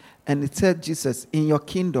Jesus and it said, Jesus, in your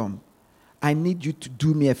kingdom, I need you to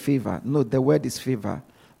do me a favor. No, the word is favor.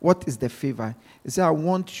 What is the favor? He said, I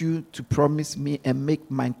want you to promise me and make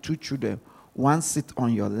my two children, one sit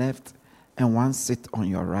on your left and one sit on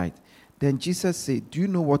your right. Then Jesus said, do you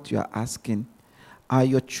know what you are asking? Are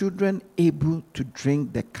your children able to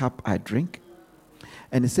drink the cup I drink?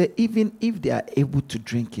 And he said, even if they are able to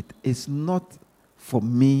drink it, it's not for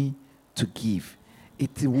me to give.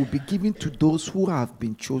 It will be given to those who have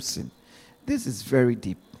been chosen. This is very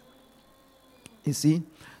deep. You see?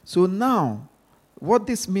 So now, what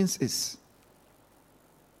this means is,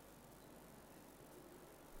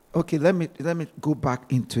 okay, let me go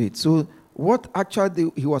back into it. So what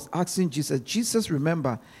actually he was asking Jesus,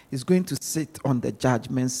 remember, is going to sit on the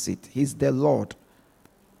judgment seat. He's the Lord.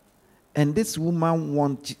 And this woman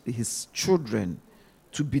wants his children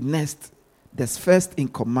to be next, the first in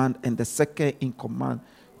command and the second in command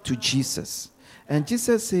to Jesus. And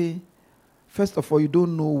Jesus said, first of all, you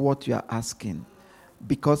don't know what you are asking.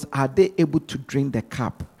 Because are they able to drink the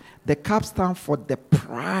cup? The cup stands for the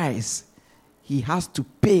price he has to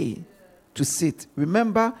pay to sit.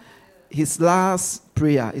 Remember his last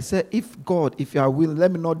prayer. He said, if you are willing,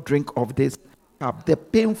 let me not drink of this cup. The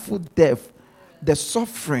painful death, the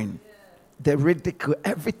suffering, the ridicule,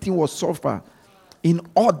 everything was suffered in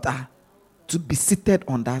order to be seated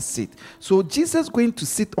on that seat. So Jesus going to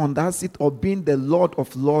sit on that seat or being the Lord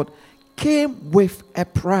of Lords came with a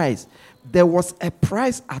price. There was a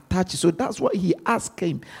price attached. So that's what he asked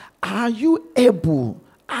him. Are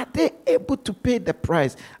they able to pay the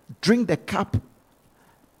price? Drink the cup.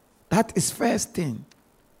 That is first thing.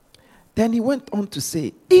 Then he went on to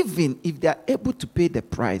say, even if they are able to pay the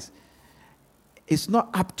price, it's not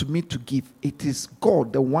up to me to give. It is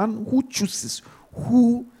God, the one who chooses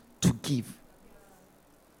who to give.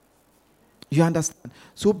 You understand?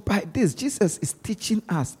 So by this, Jesus is teaching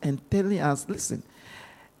us and telling us, listen,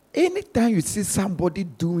 anytime you see somebody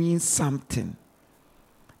doing something,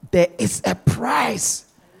 there is a price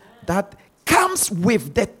that comes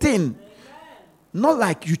with the thing. Not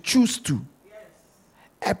like you choose to.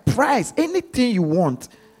 A price, anything you want,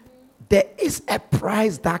 there is a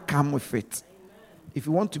price that comes with it. If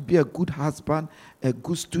you want to be a good husband, a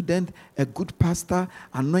good student, a good pastor,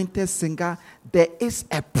 anointed singer, there is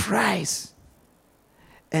a price.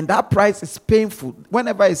 And that price is painful.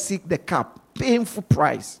 Whenever I seek the cup, painful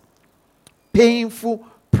price. Painful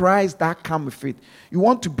price that comes with it. You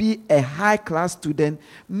want to be a high-class student.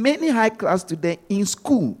 Many high-class students in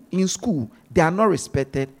school, they are not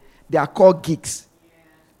respected. They are called geeks.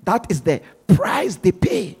 That is the price they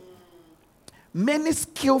pay. Many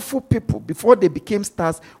skillful people, before they became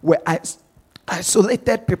stars, were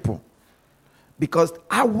isolated people. Because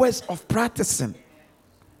hours of practicing.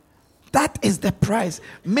 That is the price.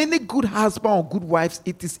 Many good husbands or good wives,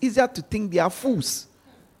 it is easier to think they are fools.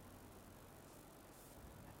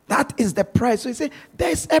 That is the price. So he said,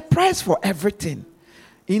 there's a price for everything.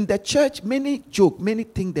 In the church, many joke, many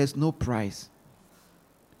think there's no price.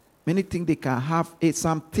 Many think they can have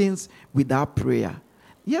some things without prayer.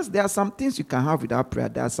 Yes, there are some things you can have without prayer.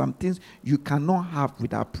 There are some things you cannot have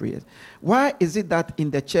without prayer. Why is it that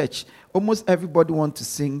in the church, almost everybody wants to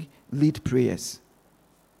sing lead prayers?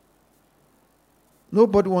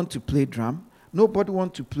 Nobody wants to play drum. Nobody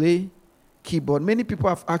wants to play keyboard. Many people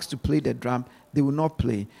have asked to play the drum. They will not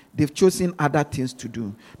play. They've chosen other things to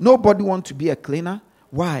do. Nobody wants to be a cleaner.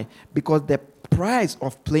 Why? Because the price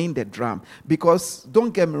of playing the drum. Because,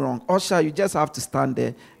 don't get me wrong, usher, you just have to stand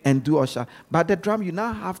there and do usher. But the drum, you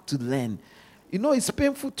now have to learn. You know, it's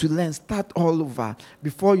painful to learn, start all over.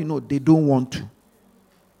 Before you know, they don't want to.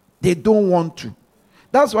 They don't want to.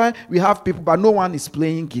 That's why we have people, but no one is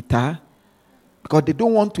playing guitar. Because they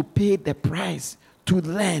don't want to pay the price to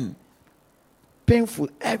learn. Painful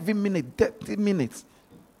every minute, 30 minutes.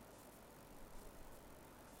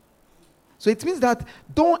 So it means that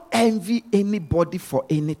don't envy anybody for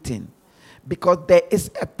anything. Because there is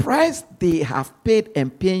a price they have paid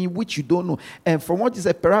and paying which you don't know. And from what is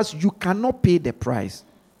a price, you cannot pay the price.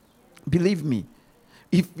 Believe me.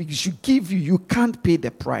 If it should give you, you can't pay the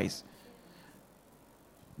price.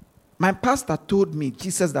 My pastor told me,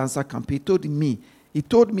 Jesus the Answer Campaign, he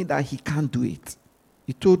told me that he can't do it.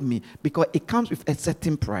 He told me, because it comes with a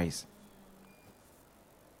certain price.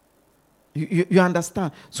 You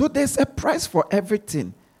understand? So there's a price for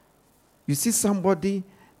everything. You see somebody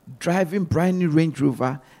driving brand new Range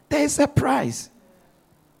Rover, there is a price.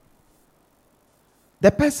 The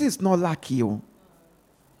person is not lucky. Oh.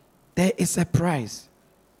 There is a price.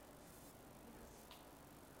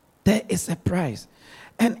 There is a price.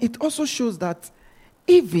 And it also shows that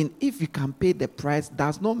even if you can pay the price,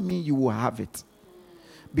 does not mean you will have it.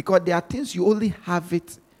 Because there are things you only have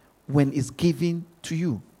it when it's given to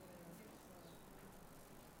you.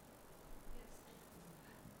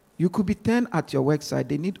 You could be 10 at your worksite.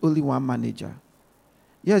 They need only one manager.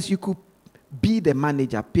 Yes, you could be the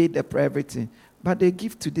manager, pay the everything. But they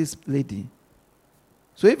give to this lady.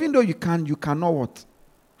 So even though you cannot what?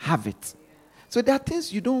 Have it. So there are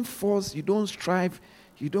things you don't force, you don't strive,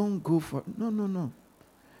 you don't go for. No.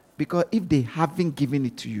 Because if they haven't given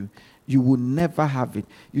it to you, you will never have it.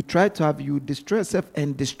 You try to have it, you destroy yourself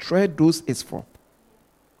and destroy those it's for.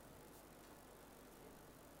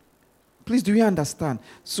 Please, do you understand?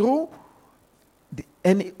 So,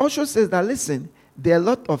 and it also says that, listen, there are a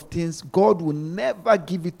lot of things God will never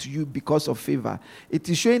give it to you because of favor. It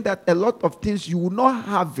is showing that a lot of things you will not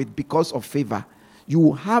have it because of favor. You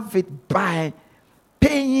will have it by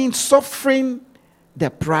paying, suffering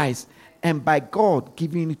the price, and by God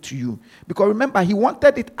giving it to you. Because remember, he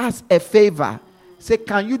wanted it as a favor. Say,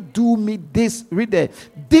 can you do me this? Read it.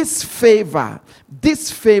 This favor.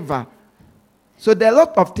 So there are a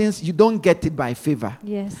lot of things you don't get it by favor.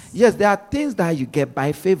 Yes. Yes, there are things that you get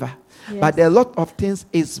by favor. Yes. But there are a lot of things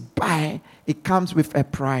it comes with a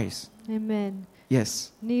price. Amen.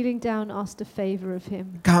 Yes. Kneeling down asked a favor of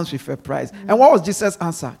him. Comes with a price. And what was Jesus'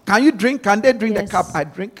 answer? Can you drink? Can they drink the cup I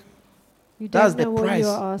drink? You don't That's know the what price. you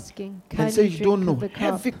are asking. Can and say you don't know. the cup?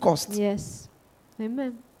 Heavy cost. Yes.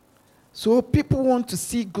 Amen. So people want to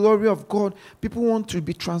see glory of God. People want to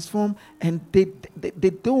be transformed, and they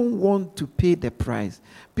don't want to pay the price.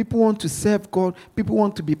 People want to serve God. People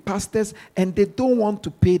want to be pastors, and they don't want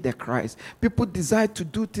to pay the price. People desire to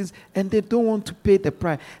do things, and they don't want to pay the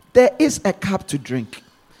price. There is a cup to drink.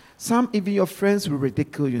 Some, even your friends, will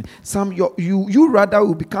ridicule you. Some, you rather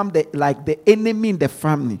will become like the enemy in the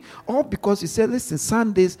family. All because you say, listen,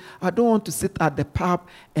 Sundays, I don't want to sit at the pub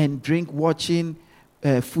and drink watching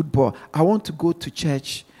football. I want to go to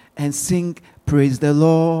church and sing praise the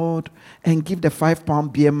Lord and give the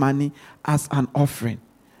 £5 beer money as an offering.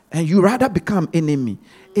 And you rather become enemy.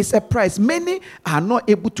 It's a price. Many are not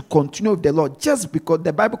able to continue with the Lord just because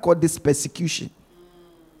the Bible called this persecution.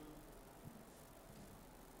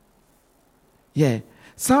 Yeah.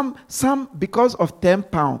 Some because of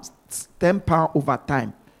 £10 over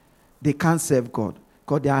time, they can't serve God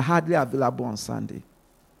because they are hardly available on Sunday.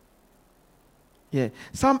 Yeah.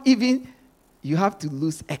 Some even, you have to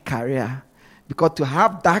lose a career. Because to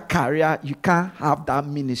have that career, you can't have that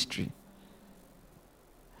ministry.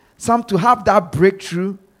 Some, to have that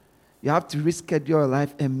breakthrough, you have to reschedule your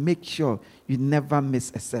life and make sure you never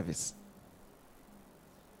miss a service.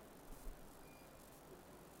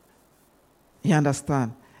 You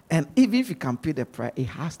understand? And even if you can pay the price, it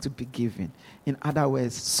has to be given. In other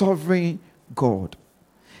words, sovereign God.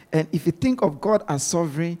 And if you think of God as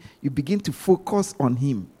sovereign, you begin to focus on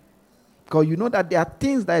him. Because you know that there are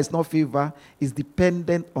things that is not favor, is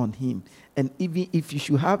dependent on him. And even if you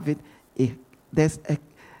should have it, there's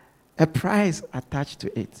a price attached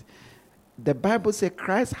to it. The Bible says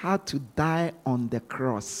Christ had to die on the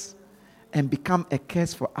cross and become a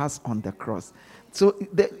curse for us on the cross. So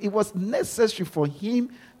it was necessary for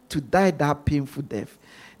him to die that painful death.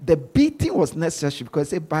 The beating was necessary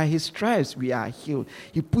because by his stripes we are healed.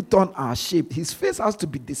 He put on our shape. His face has to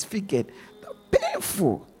be disfigured.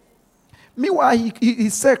 Painful. Meanwhile, he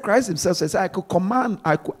said, Christ himself says, I could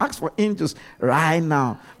ask for angels right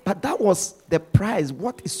now. But that was the price,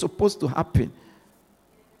 what is supposed to happen.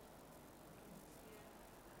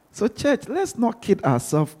 So church, let's not kid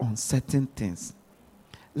ourselves on certain things.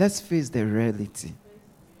 Let's face the reality.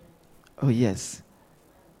 Oh yes.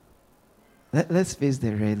 Let's face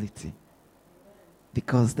the reality.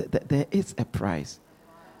 Because there is a price.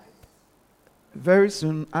 Very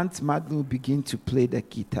soon, Aunt Madeline will begin to play the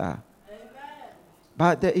guitar.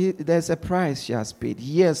 But there's a price she has paid.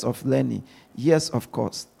 Years of learning. Years of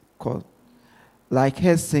course. Like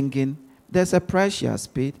her singing, there's a price she has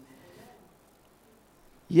paid.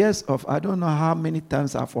 Years of, I don't know how many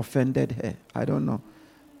times I've offended her. I don't know.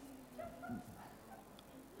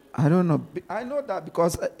 I don't know. I know that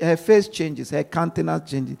because her face changes, her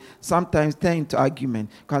countenance changes. Sometimes turn into argument.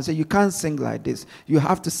 You can say, you can't sing like this. You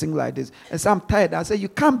have to sing like this. And say, I'm tired. I say, you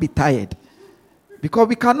can't be tired. Because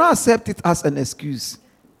we cannot accept it as an excuse.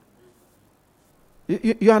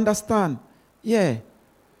 You understand? Yeah.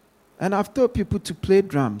 And I've told people to play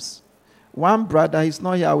drums. One brother, he's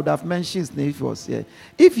not here. I would have mentioned his name if he was here.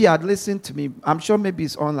 If he had listened to me, I'm sure maybe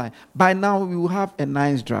it's online. By now, we will have a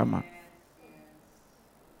nice drama.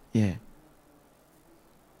 Yeah.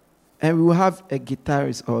 And we will have a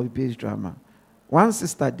guitarist or a bass drummer. One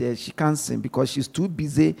sister there, she can't sing because she's too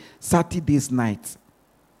busy Saturday's night.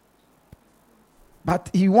 But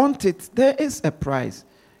he wanted, there is a price.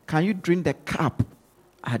 Can you drink the cup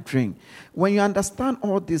I drink? When you understand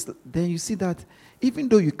all this, then you see that even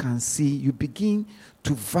though you can see, you begin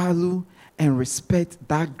to value and respect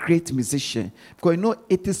that great musician. Because you know,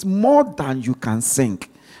 it is more than you can sing.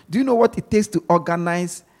 Do you know what it takes to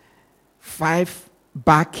organize 5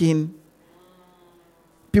 backing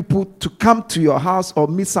people to come to your house or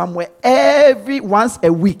meet somewhere once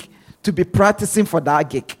a week to be practicing for that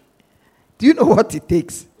gig? Do you know what it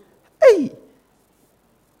takes? Hey!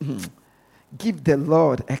 Give the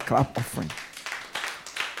Lord a clap offering.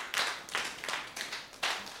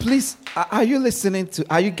 Please, are you listening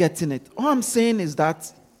are you getting it? All I'm saying is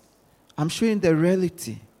that I'm showing the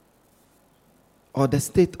reality or the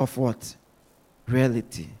state of what?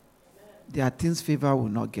 Reality. There are things favor will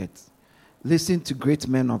not get. Listen to great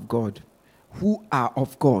men of God who are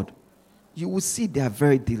of God. You will see they are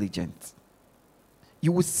very diligent.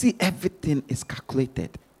 You will see everything is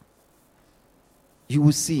calculated. You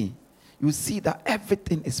will see. You will see that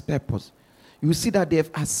everything is purpose. You will see that they have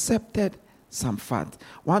accepted some fact.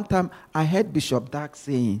 One time I heard Bishop Dark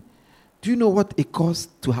saying, do you know what it costs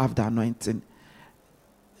to have the anointing?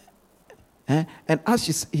 And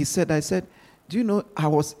as he said, I said, do you know,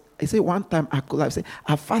 I said one time I collapsed.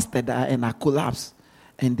 I fasted and I collapsed.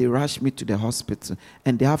 And they rushed me to the hospital.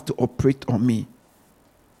 And they have to operate on me.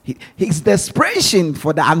 His desperation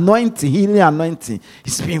for the anointing, healing anointing.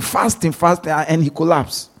 He's been fasting, and he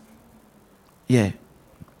collapsed. Yeah.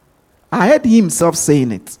 I heard him himself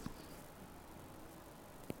saying it.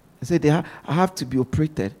 He said, I have to be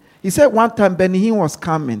operated. He said one time Benny Hinn was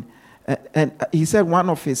coming. And he said one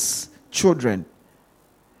of his children,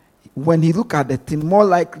 when he looked at the thing, more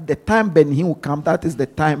like the time Benny Hinn will come, that is the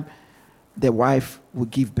time the wife will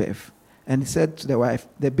give birth. And he said to the wife,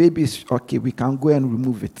 the baby is okay, we can go and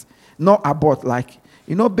remove it. Not abort, like,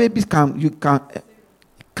 babies you can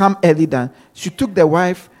come early than. She took the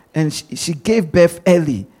wife and she gave birth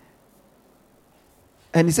early.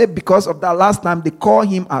 And he said because of that, last time they called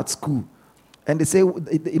him at school. And they say,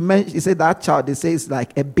 he said that child, they say, is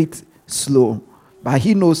like a bit slow. But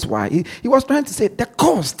he knows why. He was trying to say the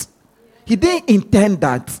cost. He didn't intend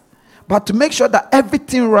that. But to make sure that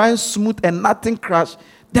everything runs smooth and nothing crash,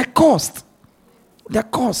 the cost. The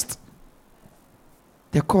cost.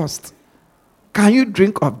 The cost. Can you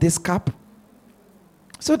drink of this cup?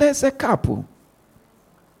 So there's a cup.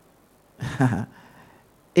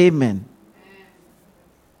 Amen.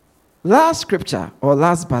 Last scripture, or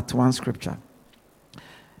last but one scripture.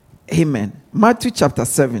 Amen. Matthew chapter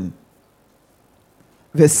 7,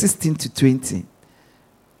 verse 16 to 20.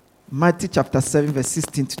 Matthew chapter 7, verse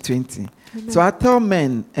 16 to 20. Amen. So I tell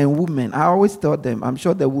men and women, I always tell them, I'm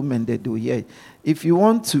sure the women, they do here. If you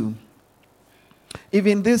want to,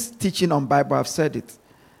 even this teaching on Bible, I've said it,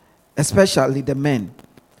 especially the men.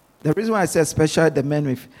 The reason why I say especially the men,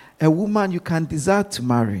 with a woman you can desire to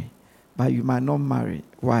marry, but you might not marry.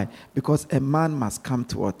 Why? Because a man must come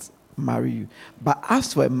to what? Marry you. But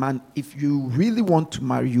as for a man, if you really want to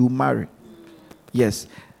marry, you marry. Yes.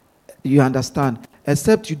 You understand?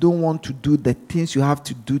 Except you don't want to do the things you have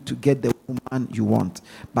to do to get the woman you want.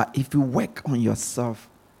 But if you work on yourself,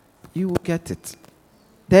 you will get it.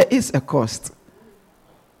 There is a cost.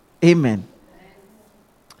 Amen.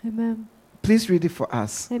 Amen. Please read it for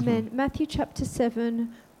us. Amen. Mm-hmm. Matthew chapter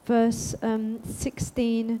 7, verse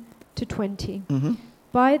 16 to 20. Mm-hmm.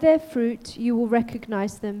 By their fruit you will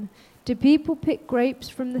recognize them. Do people pick grapes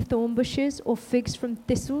from the thorn bushes or figs from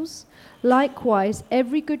thistles? Likewise,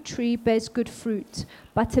 every good tree bears good fruit,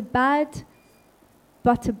 but a bad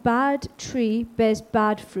tree bears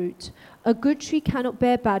bad fruit. A good tree cannot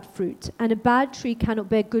bear bad fruit, and a bad tree cannot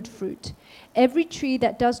bear good fruit. Every tree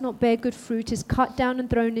that does not bear good fruit is cut down and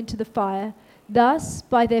thrown into the fire. Thus,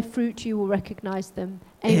 by their fruit you will recognize them.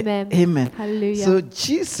 Amen. Amen. Hallelujah. So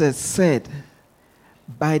Jesus said,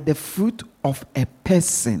 by the fruit of a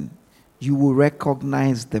person, you will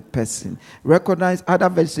recognize the person. Recognize, other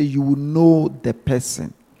verses, you will know the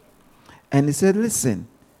person. And he said, listen,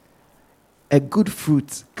 a good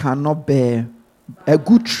fruit cannot bear, a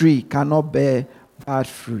good tree cannot bear bad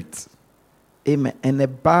fruit. Amen. And a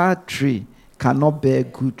bad tree cannot bear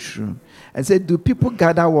good fruit. And say, do people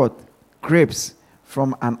gather what? Grapes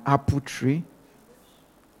from an apple tree?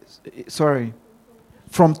 Sorry.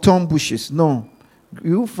 From thorn bushes. No.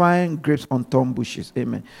 You find grapes on thorn bushes.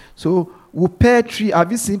 Amen. So, will pear tree,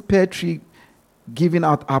 have you seen pear tree giving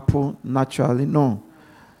out apple naturally? No.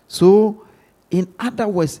 So, in other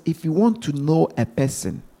words, if you want to know a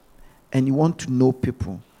person and you want to know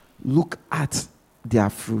people, look at their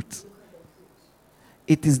fruit.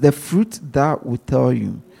 It is the fruit that will tell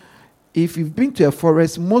you. If you've been to a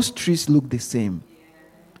forest, most trees look the same.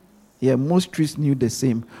 Yeah, most trees look the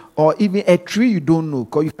same. Or even a tree you don't know,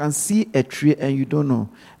 because you can see a tree and you don't know.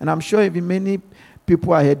 And I'm sure even many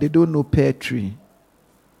people are here, they don't know pear tree.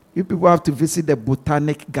 You people have to visit the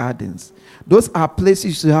botanic gardens. Those are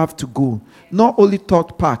places you have to go. Not only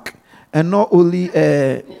Thought Park, and not only,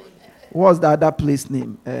 what's the other place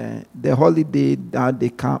name? The holiday that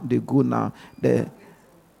they go now.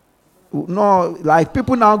 No, like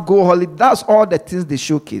people now go holiday. That's all the things they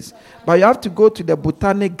showcase. But you have to go to the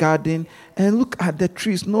botanic garden and look at the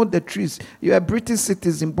trees. Know the trees. You're a British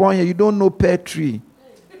citizen born here. You don't know pear tree.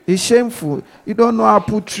 It's shameful. You don't know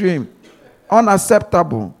apple tree.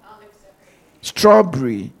 Unacceptable.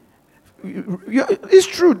 Strawberry. It's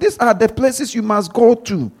true. These are the places you must go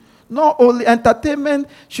to. Not only entertainment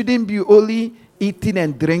shouldn't be only eating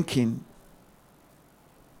and drinking.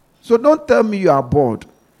 So don't tell me you are bored.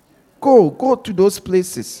 Go to those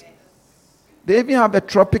places. They even have a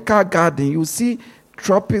tropical garden. You see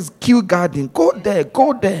tropics, Q garden. Go there.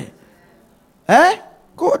 Go there.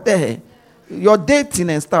 Your dating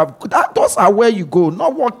and stuff. Those are where you go.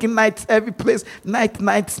 Not working nights, every place.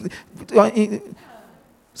 Nights.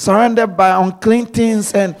 Surrounded by unclean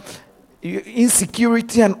things and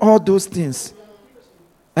insecurity and all those things.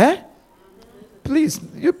 Please,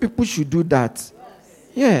 you people should do that.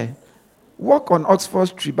 Yeah. Walk on Oxford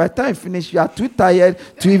Street. By the time you finish, you are too tired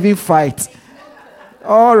to even fight.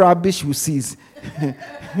 All rubbish will cease.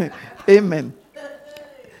 Amen.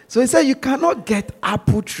 So he said, you cannot get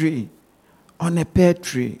apple tree on a pear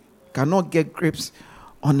tree. You cannot get grapes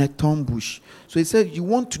on a thorn bush. So he said, you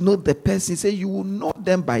want to know the person. He said, you will know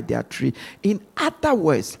them by their tree. In other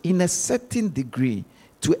words, in a certain degree,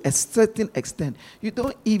 to a certain extent, you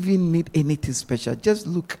don't even need anything special. Just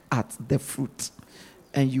look at the fruit.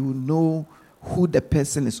 And you know who the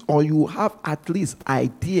person is, or you have at least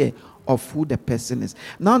idea of who the person is.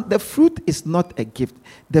 Now, the fruit is not a gift.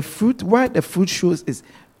 The fruit, why the fruit shows is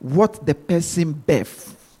what the person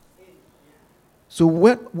bears. So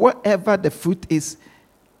whatever the fruit is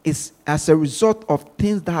as a result of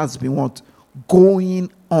things that has been what?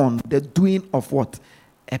 Going on. The doing of what?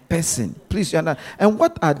 A person. Please, you understand. And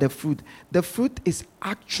what are the fruit? The fruit is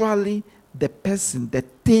actually the person, the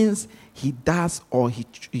things he does or he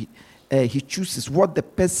chooses, what the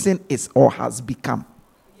person is or has become.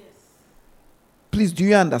 Yes. Please, do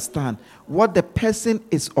you understand? What the person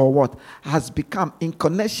is or what has become in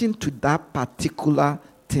connection to that particular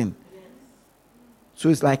thing. Yes. So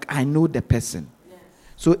it's like, I know the person. Yes.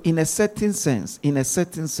 So in a certain sense,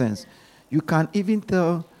 you can even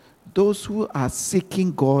tell those who are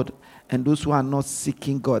seeking God and those who are not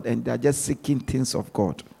seeking God, and they are just seeking things of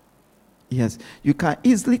God. Yes, you can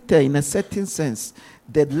easily tell in a certain sense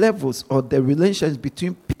the levels or the relations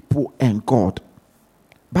between people and God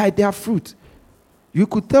by their fruit. You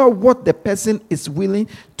could tell what the person is willing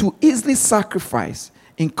to easily sacrifice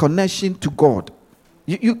in connection to God.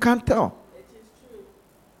 You can tell.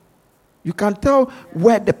 You can tell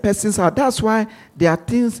where the persons are. That's why there are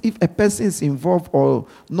things, if a person is involved or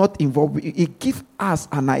not involved, it gives us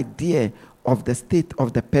an idea of the state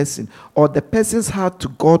of the person or the person's heart to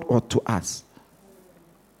God or to us.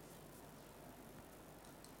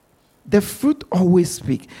 The fruit always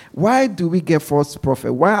speak. Why do we get false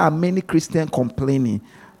prophet? Why are many Christians complaining?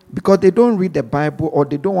 Because they don't read the Bible or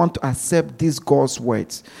they don't want to accept these God's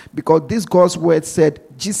words. Because this God's word said,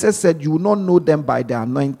 Jesus said, you will not know them by their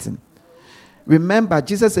anointing. Remember,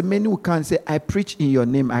 Jesus said, many will come and say, I preach in your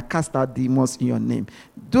name, I cast out demons in your name.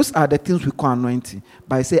 Those are the things we call anointing.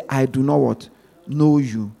 But I say, I do not what? Know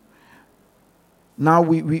you. Now,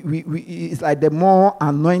 it's like the more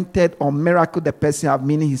anointed or miracle the person have,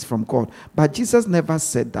 meaning he's from God. But Jesus never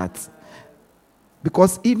said that.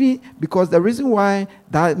 Because the reason why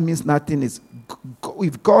that means nothing is,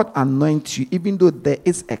 if God anoints you, even though there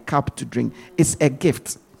is a cup to drink, it's a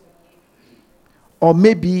gift. Or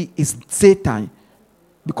maybe it's Satan.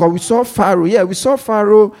 Because we saw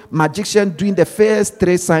Pharaoh, magician, doing the first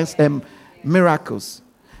 3 signs and miracles.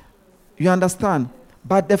 You understand?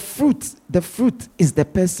 But the fruit is the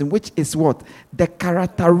person, which is what? The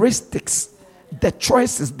characteristics, the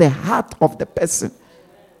choices, the heart of the person.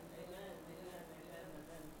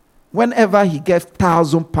 Whenever he gets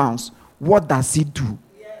 £1,000, what does he do?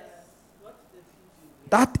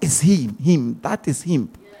 That is him. That is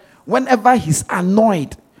him. Whenever he's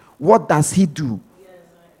annoyed, what does he do?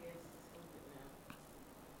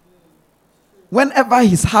 Whenever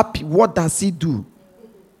he's happy, what does he do?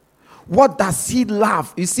 What does he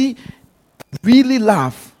love? You see, really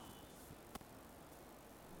love.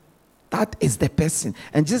 That is the person.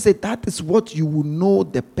 And Jesus said that is what you will know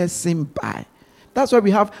the person by. That's why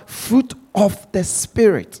we have fruit of the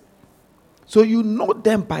Spirit. So you know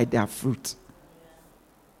them by their fruit.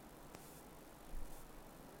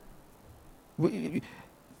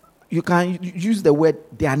 You can use the word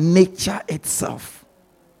their nature itself.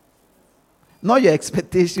 Not your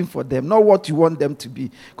expectation for them, not what you want them to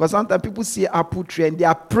be. Because sometimes people see an apple tree and they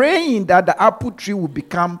are praying that the apple tree will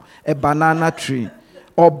become a banana tree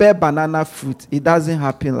or bear banana fruit. It doesn't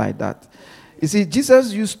happen like that. You see,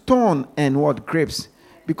 Jesus used thorn and what? Grapes.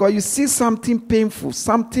 Because you see something painful,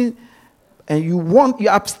 something, and you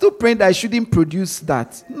are still praying that I shouldn't produce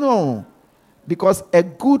that. No. Because a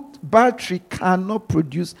good bad tree cannot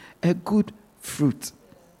produce a good fruit.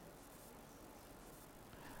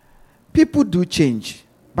 People do change,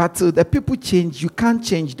 but till the people change, you can't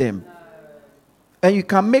change them. And you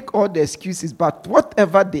can make all the excuses, but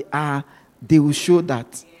whatever they are, they will show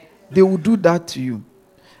that. They will do that to you.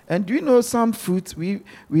 And do you know some fruits? We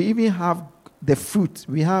even have the fruit.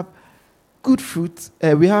 We have good fruit.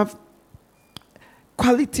 We have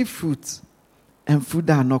quality fruits and fruit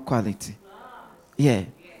that are not quality. Yeah.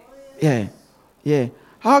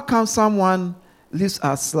 How come someone lives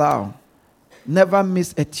at Slough? Never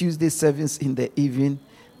miss a Tuesday service in the evening.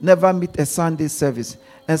 Never miss a Sunday service.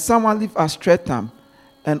 And someone live at Streatham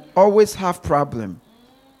and always have problem.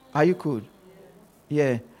 Are you cool?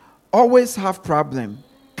 Yeah. Always have problem.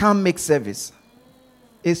 Can't make service.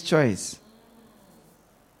 It's choice.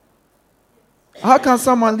 How can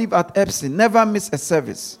someone live at Epsom? Never miss a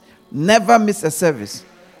service. Never miss a service.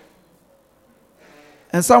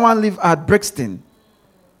 And someone live at Brixton.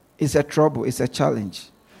 It's a trouble. It's a challenge.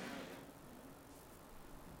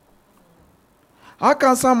 How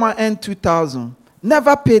can someone earn 2,000,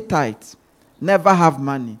 never pay tithe, never have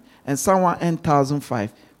money, and someone earn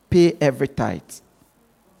 1,500, pay every tithe?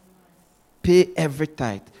 Pay every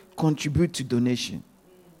tithe, contribute to donation.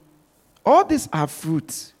 All these are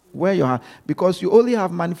fruits where you are, because you only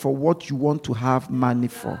have money for what you want to have money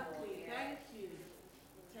for.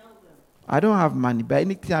 I don't have money, but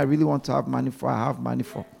anything I really want to have money for, I have money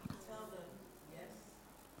for.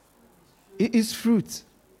 It is fruit.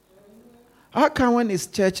 How come when it's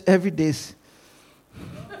church every day?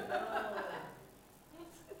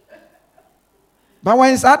 But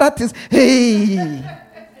when it's other things, hey!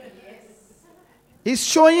 It's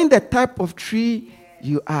showing the type of tree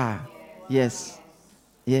you are. Yes.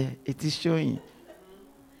 Yeah, it is showing.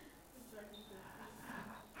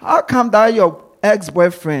 How come that your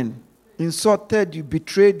ex-boyfriend insulted you,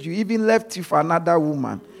 betrayed you, even left you for another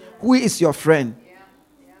woman who is your friend?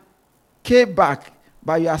 Came back.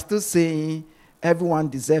 But you are still saying everyone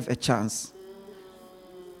deserves a chance.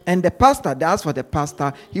 And the pastor, they asked for the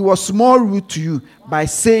pastor, he was more rude to you by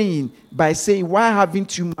saying, why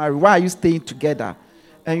haven't you married? Why are you staying together?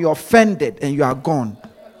 And you're offended and you are gone.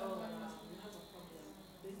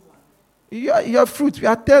 Your fruit, we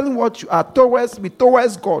are telling what you are towards me,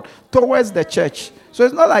 towards God, towards the church. So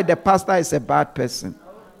it's not like the pastor is a bad person.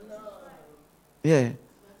 Yeah.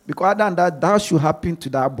 Because other than that should happen to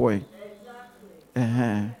that boy.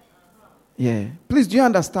 Yeah. Please, do you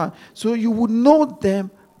understand? So you would know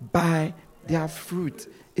them by their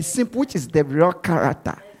fruit. It's simple, which is the real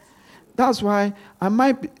character. That's why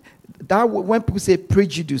when people say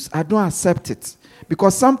prejudice, I don't accept it.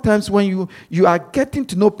 Because sometimes when you are getting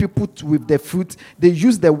to know people with the fruit, they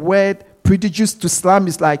use the word prejudice to slam.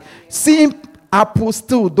 It's like seeing apple,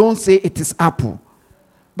 still don't say it is apple.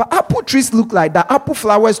 But apple trees look like that. Apple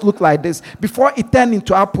flowers look like this. Before it turned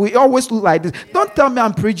into apple, it always looked like this. Don't tell me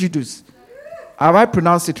I'm prejudiced. Have I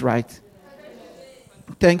pronounced it right?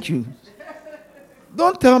 Thank you.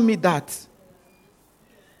 Don't tell me that.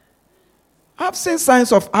 I've seen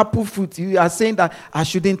signs of apple fruit. You are saying that I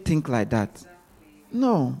shouldn't think like that.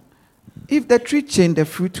 No. If the tree change, the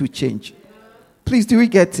fruit will change. Please, do we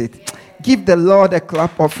get it? Give the Lord a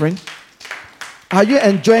clap offering. Are you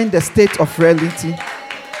enjoying the state of reality?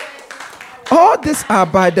 All these are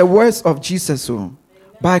by the words of Jesus,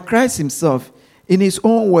 by Christ himself, in his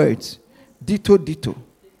own words. Ditto, ditto.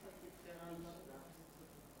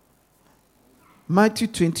 Matthew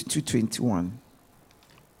 22:21.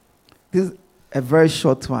 This is a very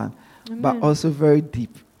short one, but also very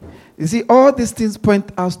deep. You see, all these things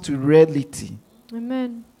point us to reality.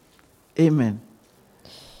 Amen. Amen.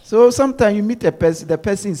 So sometimes you meet a person, the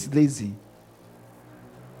person is lazy.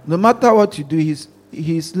 No matter what you do,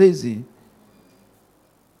 he's lazy.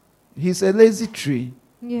 He's a lazy tree.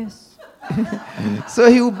 Yes.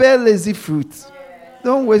 So he will bear lazy fruit.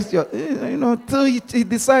 Don't waste your, till he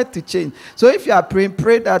decides to change. So if you are praying,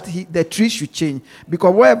 pray that the tree should change.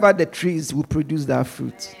 Because wherever the tree is, will produce that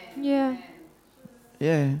fruit. Yeah.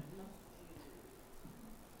 Yeah.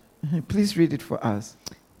 Please read it for us.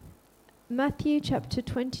 Matthew chapter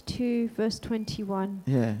 22, verse 21.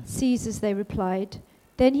 Yeah. Caesar's, they replied.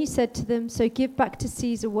 Then he said to them, so give back to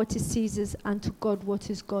Caesar what is Caesar's, and to God what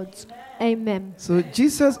is God's. Amen. So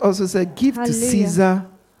Jesus also said, give Hallelujah. to Caesar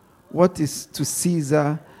what is to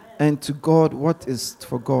Caesar, and to God what is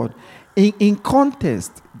for God. In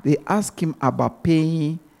context, they asked him about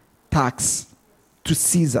paying tax to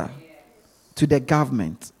Caesar, to the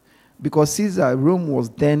government. Because Caesar, Rome was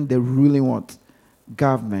then the ruling what?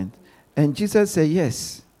 Government. And Jesus said,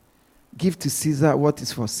 yes, give to Caesar what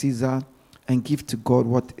is for Caesar, and give to God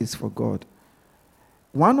what is for God.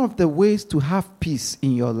 One of the ways to have peace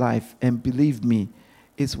in your life, and believe me,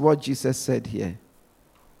 is what Jesus said here.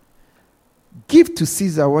 Give to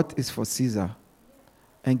Caesar what is for Caesar,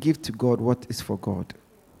 and give to God what is for God.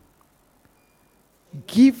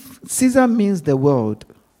 Give, Caesar means the world,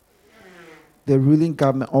 the ruling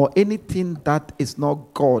government, or anything that is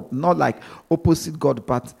not God, not like opposite God,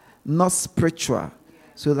 but not spiritual.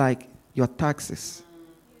 So like your taxes,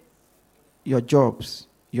 your jobs,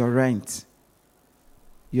 your rent,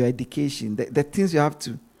 your education, the things you have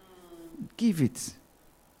to give it,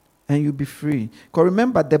 and you'll be free. Because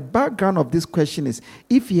remember, the background of this question is,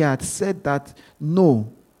 if he had said that, no,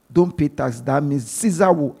 don't pay tax, that means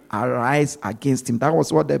Caesar will arise against him. That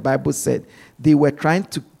was what the Bible said. They were trying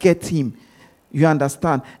to get him. You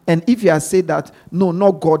understand? And if you had said that, no,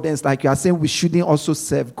 not God, then it's like you are saying we shouldn't also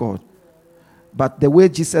serve God. But the way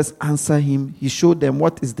Jesus answered him, he showed them,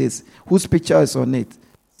 what is this? Whose picture is on it?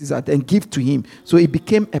 Caesar, and give to him. So it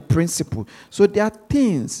became a principle. So there are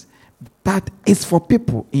things that is for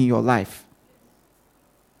people in your life.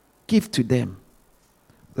 Give to them.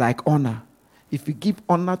 Like honor. If you give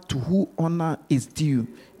honor to who honor is due,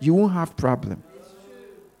 you won't have problem.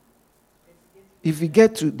 If you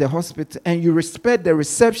get to the hospital and you respect the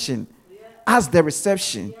reception as the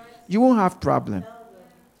reception, you won't have problem.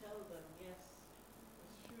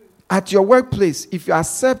 At your workplace, if you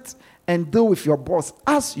accept and deal with your boss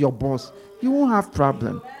as your boss, you won't have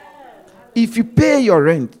problem. If you pay your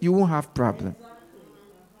rent, you won't have problem.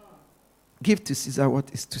 Give to Caesar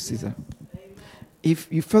what is to Caesar. If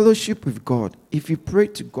you fellowship with God, if you pray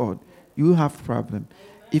to God, you will have problem.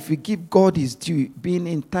 If you give God his due, being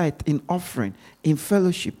in tithe, in offering, in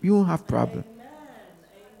fellowship, you won't have problem.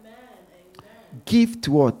 Give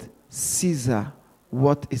to what? Caesar.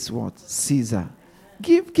 What is what? Caesar.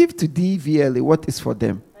 Give to DVLA what is for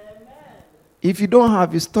them. If you don't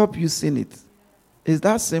have, you stop using it. It's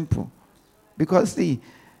that simple. Because see,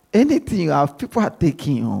 anything you have, people are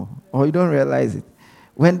taking you, or you don't realize it.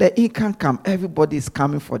 When the income comes, everybody is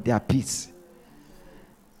coming for their peace.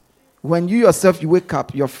 When you yourself, you wake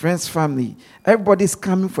up, your friends, family, everybody is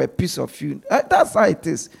coming for a piece of you. That's how it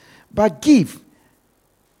is. But give.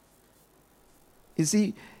 You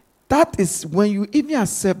see, that is when you even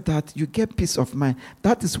accept that, you get peace of mind.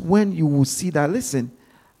 That is when you will see that, listen,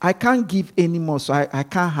 I can't give anymore, so I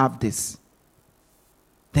can't have this.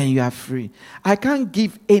 Then you are free. I can't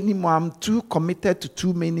give anymore. I'm too committed to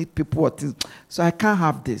too many people or things, so I can't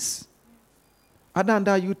have this. Other than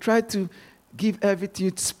that, you try to give everything.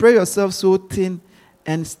 You spray yourself so thin,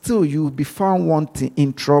 and still you will be found wanting,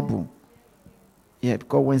 in trouble. Yeah,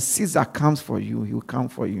 because when Caesar comes for you, he will come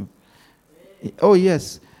for you. Oh,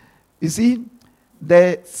 yes. You see,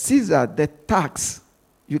 the Caesar, the tax,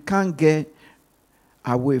 you can't get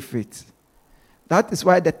away with it. That is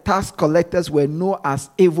why the tax collectors were known as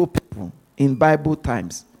evil people in Bible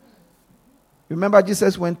times. Remember,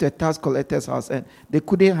 Jesus went to a tax collector's house and they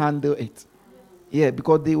couldn't handle it. Yeah,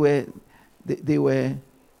 because they were,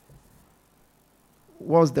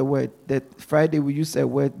 what's the word? That Friday we use a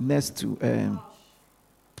word next to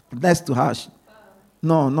harsh.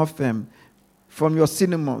 No, not firm. From your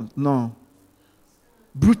cinema, no.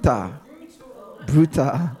 Brutal.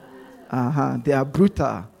 They are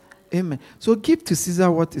brutal. Amen. So give to Caesar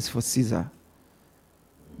what is for Caesar.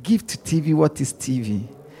 Give to TV what is TV.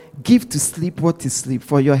 Give to sleep what is sleep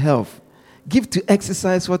for your health. Give to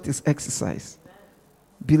exercise what is exercise.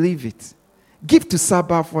 Believe it. Give to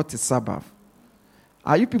Sabbath what is Sabbath.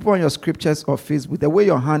 Are you people on your scriptures or Facebook? The way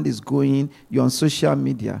your hand is going, you're on social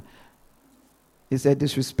media. It's a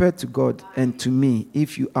disrespect to God and to me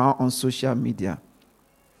if you are on social media.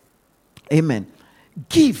 Amen.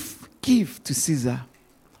 Give to Caesar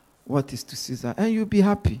what is to Caesar, and you'll be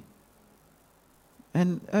happy.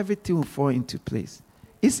 And everything will fall into place.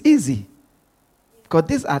 It's easy. Because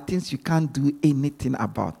these are things you can't do anything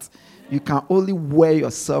about. You can only wear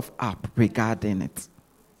yourself up regarding it.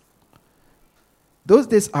 Those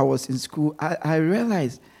days I was in school, I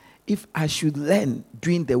realized if I should learn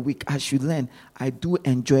during the week, I should learn. I do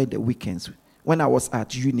enjoy the weekends when I was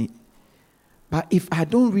at uni. But if I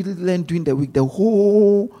don't really learn during the week, the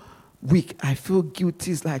whole week, I feel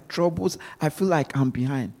guilty. It's like troubles. I feel like I'm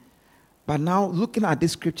behind. But now, looking at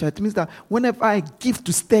this scripture, it means that whenever I give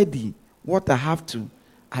to study what I have to,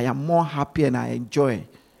 I am more happy and I enjoy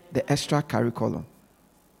the extra curriculum.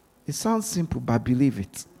 It sounds simple, but believe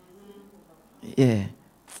it. Yeah.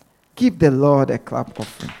 Give the Lord a clap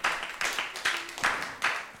offering.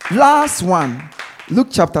 Last one. Luke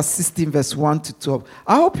chapter 16, verse 1 to 12.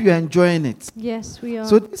 I hope you're enjoying it. Yes, we are.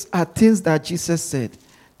 So these are things that Jesus said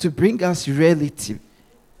to bring us reality,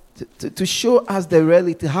 to show us the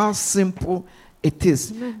reality, how simple it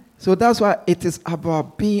is. Amen. So that's why it is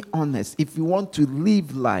about being honest. If you want to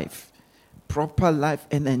live life, proper life,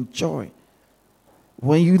 and enjoy.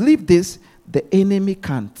 When you live this, the enemy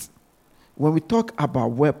can't. When we talk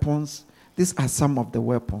about weapons, these are some of the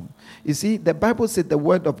weapons. You see, the Bible said the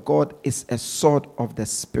word of God is a sword of the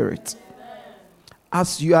Spirit.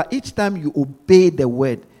 As you are, each time you obey the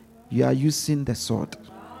word, you are using the sword.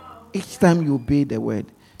 Each time you obey the word,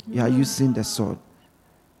 you are using the sword.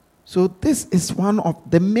 So this is one of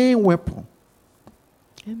the main weapons.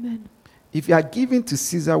 Amen. If you are giving to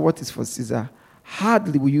Caesar what is for Caesar,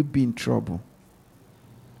 hardly will you be in trouble.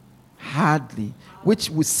 Hardly. Which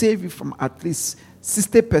will save you from at least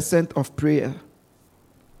 60% of prayer.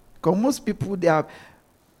 Because most people, they have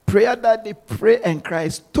prayer that they pray and cry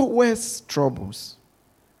is towards troubles.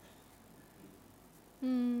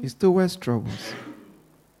 It's towards troubles.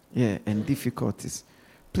 Yeah, and difficulties.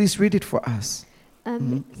 Please read it for us.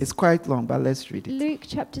 It's quite long, but let's read it. Luke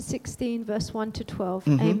chapter 16, verse 1 to 12.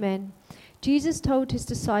 Amen. Jesus told his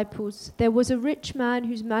disciples, there was a rich man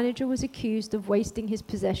whose manager was accused of wasting his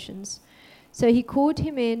possessions. So he called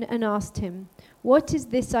him in and asked him, what is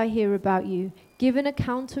this I hear about you? Give an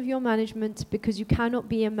account of your management, because you cannot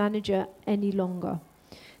be a manager any longer.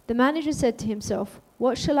 The manager said to himself,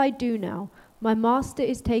 what shall I do now? My master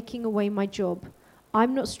is taking away my job.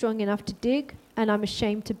 I'm not strong enough to dig, and I'm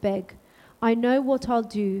ashamed to beg. I know what I'll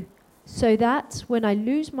do, so that when I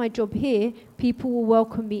lose my job here, people will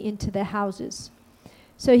welcome me into their houses.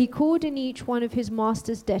 So he called in each one of his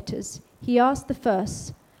master's debtors. He asked the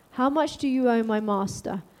first, how much do you owe my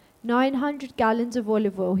master? 900 gallons of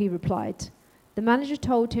olive oil, he replied. The manager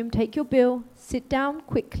told him, take your bill, sit down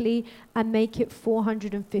quickly, and make it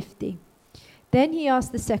 450. Then he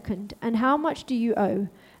asked the second, and how much do you owe?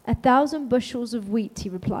 1,000 bushels of wheat, he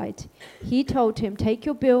replied. He told him, take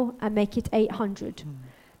your bill and make it 800.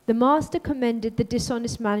 The master commended the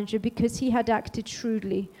dishonest manager because he had acted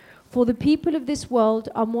shrewdly. For the people of this world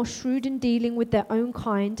are more shrewd in dealing with their own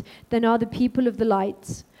kind than are the people of the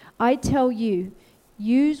light. I tell you,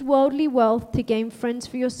 use worldly wealth to gain friends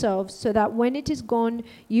for yourselves, so that when it is gone,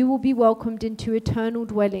 you will be welcomed into eternal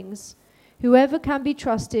dwellings. Whoever can be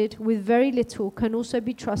trusted with very little can also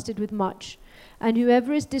be trusted with much. And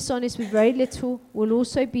whoever is dishonest with very little will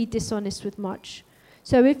also be dishonest with much.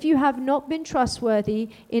 So if you have not been trustworthy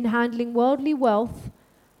in handling worldly wealth,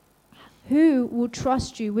 who will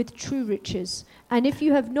trust you with true riches? And if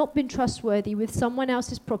you have not been trustworthy with someone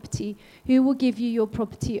else's property, who will give you your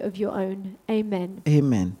property of your own? Amen.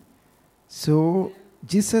 Amen. So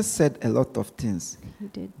Jesus said a lot of things. He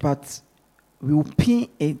did. But we will pin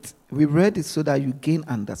it. We read it so that you gain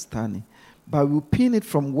understanding. But we'll pin it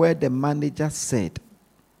from where the manager said,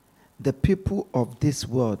 the people of this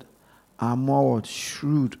world are more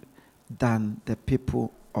shrewd than the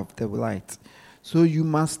people of the light. So you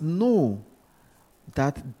must know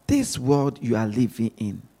that this world you are living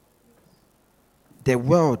in, the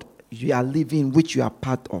world you are living in, which you are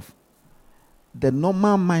part of, the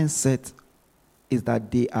normal mindset is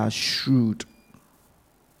that they are shrewd.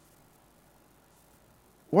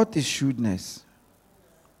 What is shrewdness?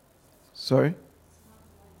 Sorry?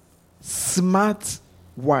 Smart,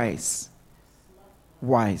 wise,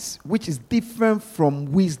 which is different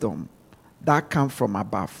from wisdom that comes from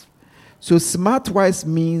above. So smart, wise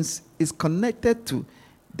means it's connected to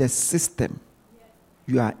the system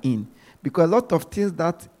you are in. Because a lot of things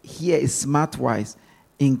that here is smart, wise,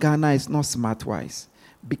 in Ghana is not smart, wise.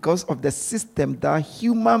 because of the system that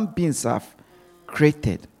human beings have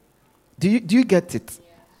created. Do you get it?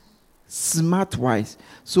 Smart wise.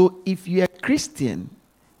 So if you're a Christian,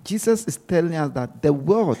 Jesus is telling us that the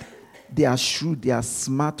world, they are shrewd, they are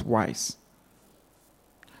smart wise.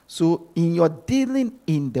 So in your dealing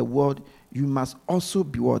in the world, you must also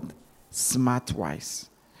be what? Smart wise.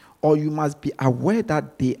 Or you must be aware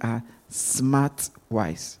that they are smart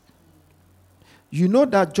wise. You know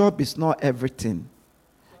that job is not everything.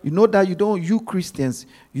 You know that you Christians,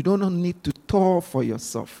 you don't need to toil for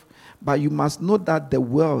yourself. But you must know that the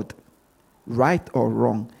world, right or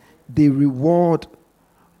wrong, they reward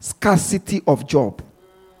scarcity of job,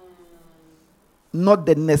 not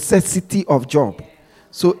the necessity of job.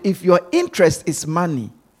 So if your interest is money,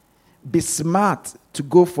 be smart to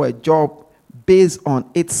go for a job based on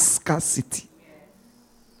its scarcity.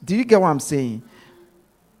 Do you get what I'm saying?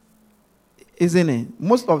 Isn't it?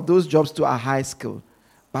 Most of those jobs too are high skill,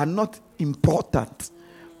 but not important.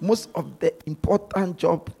 Most of the important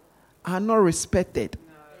jobs are not respected.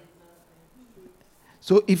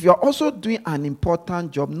 So if you're also doing an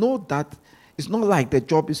important job, know that it's not like the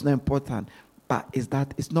job is not important, but is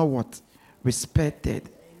that it's not what? Respected.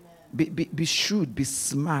 Be shrewd, be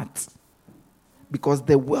smart. Because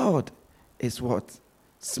the world is what?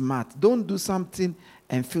 Smart. Don't do something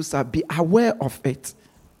and feel sad. Be aware of it.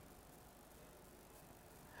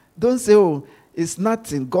 Don't say, oh, it's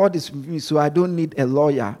nothing. God is with me, so I don't need a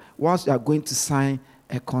lawyer once you are going to sign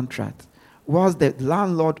a contract. Once the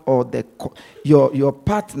landlord or your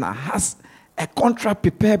partner has a contract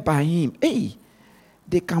prepared by him, hey,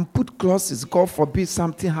 they can put clauses. God forbid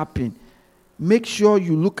something happen. Make sure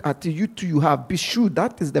you look at it. You too, you have. Be sure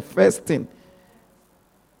that is the first thing.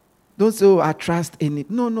 Don't say, oh, I trust in it.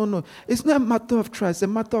 No. It's not a matter of trust. It's a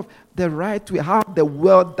matter of the right way, how the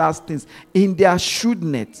world does things in their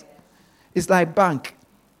shrewdness. It's like bank.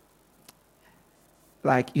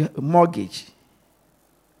 Like mortgage.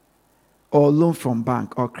 Or loan from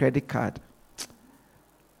bank or credit card.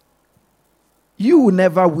 You will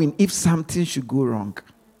never win if something should go wrong.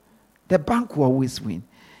 The bank will always win.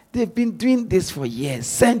 They've been doing this for years,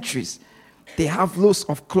 centuries. They have loads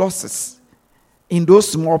of clauses in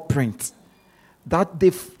those small print that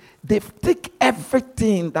they've taken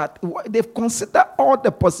everything, that they've considered all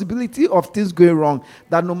the possibility of things going wrong,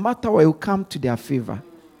 that no matter what will come to their favor.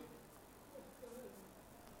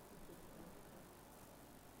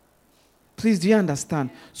 Please, do you understand?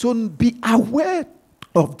 So be aware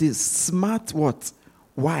of this. Smart what?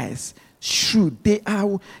 Wise. Shrewd. They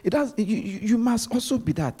are. You must also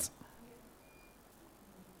be that.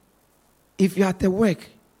 If you are at work,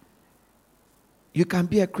 you can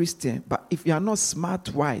be a Christian, but if you are not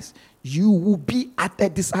smart wise, you will be at a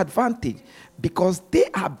disadvantage because they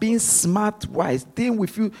are being smart wise, dealing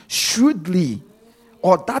with you shrewdly,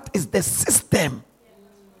 or that is the system.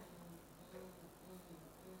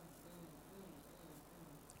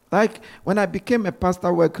 Like when I became a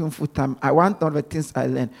pastor working full time, one of the things I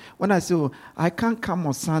learned, when I say, oh, I can't come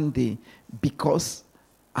on Sunday because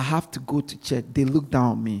I have to go to church, they look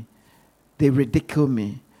down on me. They ridicule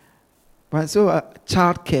me. But so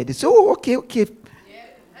child care, they say, oh, okay. Yeah.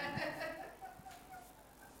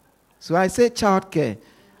 So I say child care.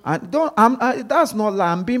 And that's not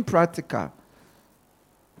lie, I'm being practical.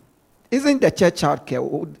 Isn't the church child care?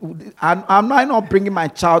 I'm not bringing my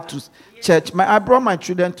child to church. I brought my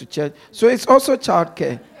children to church. So it's also child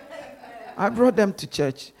care. I brought them to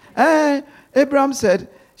church. Abraham said,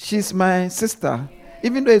 she's my sister.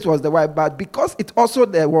 Even though it was the wife, but because it's also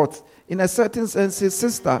the what? In a certain sense, his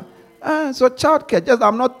sister. So child care, just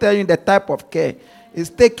I'm not telling you the type of care. It's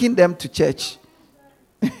taking them to church.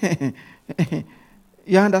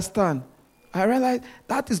 You understand? I realized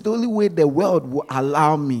that is the only way the world will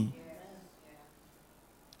allow me.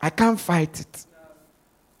 I can't fight it.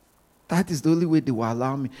 That is the only way they will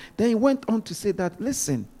allow me. Then he went on to say that,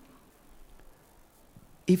 listen,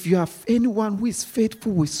 if you have anyone who is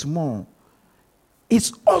faithful with small,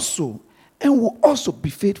 it's also, and will also be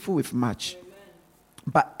faithful with much. Amen.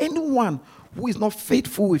 But anyone who is not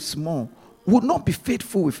faithful with small will not be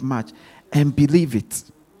faithful with much. And believe it.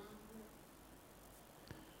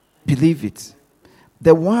 Believe it.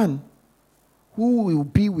 The one who will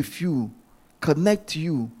be with you, connect to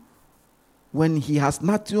you when he has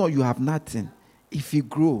nothing or you have nothing. If you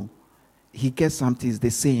grow, he gets something, it's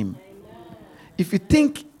the same. Amen. If you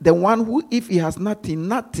think the one who, if he has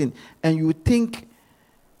nothing, and you think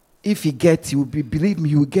if he gets, you will be, believe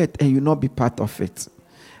me, you will get and you will not be part of it.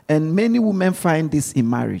 And many women find this in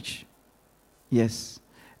marriage. Yes.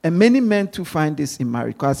 And many men too find this in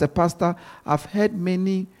marriage. Because as a pastor, I've heard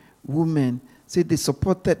many women See, they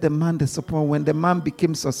supported the man, when the man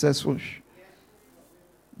became successful.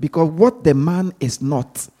 Because what the man is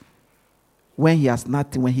not, when he has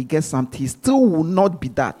nothing, when he gets something, he still will not be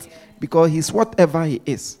that. Because he's whatever he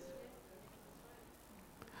is.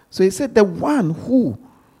 So he said, the one who,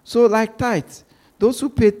 so like tithes, those who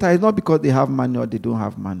pay tithes, not because they have money or they don't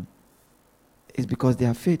have money. It's because they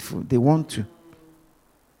are faithful. They want to.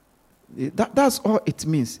 That's all it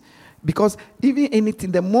means. Because even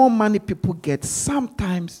anything, the more money people get,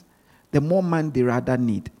 sometimes the more money they rather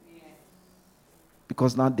need.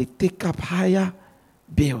 Because now they take up higher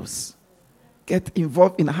bills, get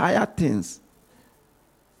involved in higher things.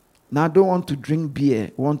 Now don't want to drink beer,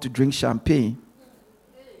 want to drink champagne.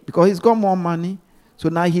 Because he's got more money. So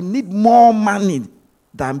now he needs more money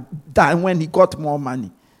than when he got more money.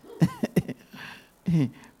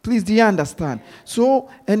 Please, do you understand? So,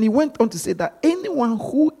 and he went on to say that anyone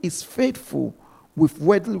who is faithful with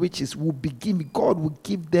worldly riches will begin, God will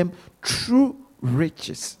give them true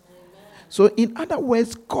riches. So, in other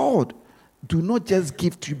words, God do not just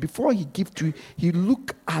give to you. Before he gives to you, he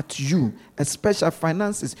look at you, especially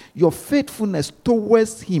finances, your faithfulness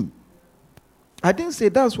towards him. I didn't say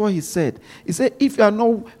that's what he said. He said, if you are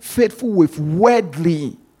not faithful with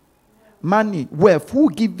worldly money, wealth, who will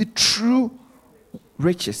give you true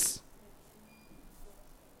riches?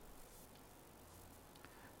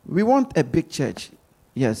 We want a big church,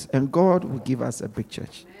 yes, and God will give us a big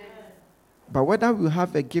church. But whether we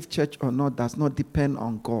have a gift church or not does not depend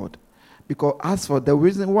on God. Because as for the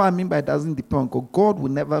reason, what I mean by it doesn't depend on God, God will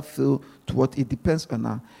never fail to what it depends on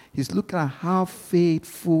us. He's looking at how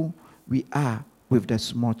faithful we are with the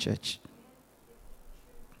small church.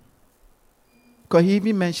 Because he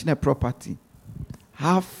even mentioned a property.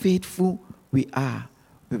 How faithful we are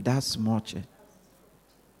with that small church.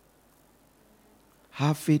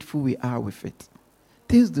 How faithful we are with it.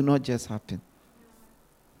 Things do not just happen.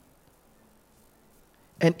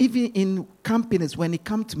 And even in companies, when it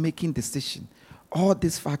comes to making decisions, all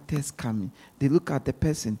these factors come in. They look at the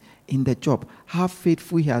person in the job, how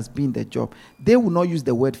faithful he has been in the job. They will not use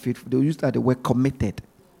the word faithful. They will use the word committed.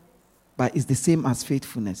 But it's the same as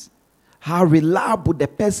faithfulness. How reliable the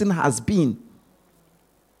person has been.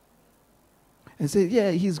 And say,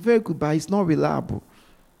 yeah, he's very good, but he's not reliable.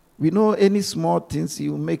 We know any small things, he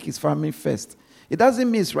will make his family first. It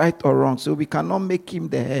doesn't mean it's right or wrong, so we cannot make him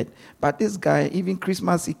the head. But this guy, even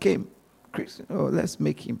Christmas, he came. Let's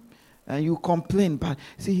make him. And you complain, but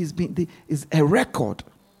see, it's a record,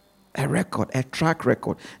 a track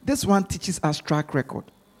record. This one teaches us track record.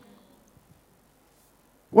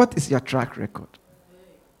 What is your track record?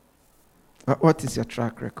 What is your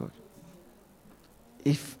track record?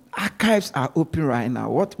 If archives are open right now,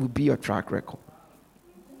 what will be your track record?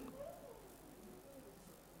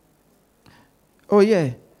 Oh,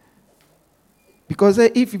 yeah. Because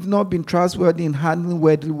if you've not been trustworthy in handling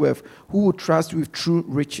worldly wealth, who will trust you with true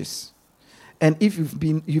riches? And if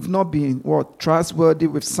you've not been trustworthy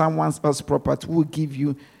with someone else's property, who will give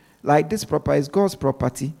you, like this property is God's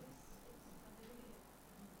property.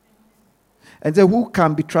 And then who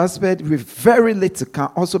can be trusted with very little can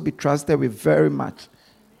also be trusted with very much.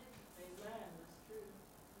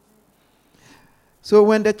 So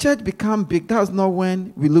when the church becomes big, that's not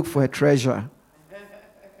when we look for a treasure.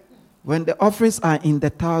 When the offerings are in the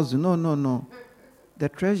thousands, no. The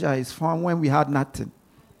treasure is found when we had nothing.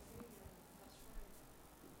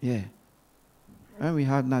 Yeah. When we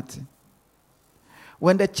had nothing.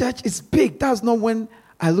 When the church is big, that's not when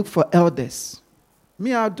I look for elders.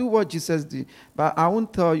 Me, I'll do what Jesus did, but I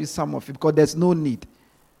won't tell you some of it because there's no need.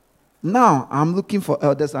 Now, I'm looking for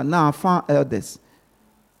elders, and now I found elders.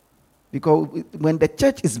 Because when the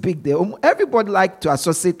church is big, everybody likes to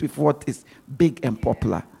associate with what is big and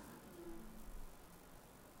popular.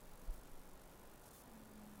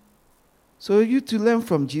 So you to learn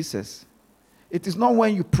from Jesus. It is not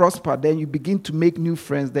when you prosper, then you begin to make new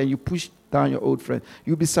friends, then you push down your old friends.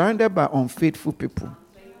 You'll be surrounded by unfaithful people.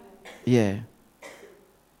 Yeah.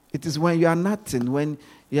 It is when you are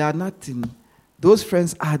nothing, those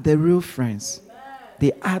friends are the real friends.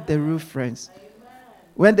 They are the real friends.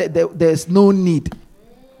 When there's no need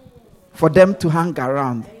for them to hang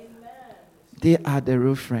around, they are the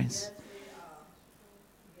real friends.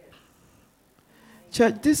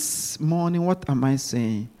 Church, this morning, what am I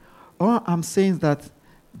saying? All I'm saying is that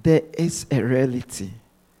there is a reality.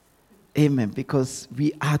 Amen. Because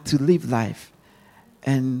we are to live life.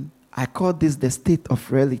 And I call this the state of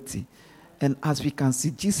reality. And as we can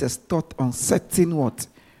see, Jesus taught on certain what?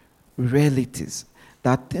 Realities.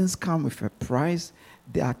 That things come with a price.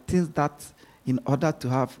 There are things that in order to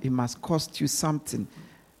have, it must cost you something.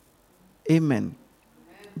 Amen.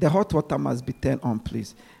 The hot water must be turned on,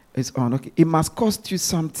 please. It's on. Okay. It must cost you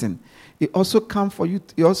something. It also come for you.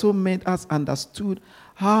 It also made us understood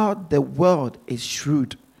how the world is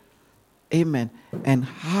shrewd. Amen. And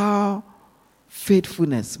how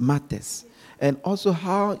faithfulness matters. And also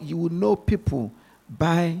how you will know people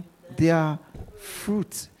by their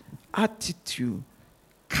fruit, attitude,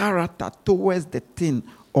 character towards the thing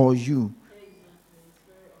or you.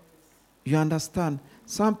 You understand?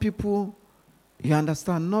 Some people, you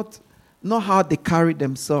understand, not how they carry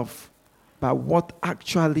themselves, but what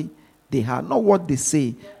actually they are. Not what they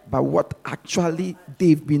say, but what actually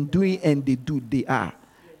they've been doing and they do, they are.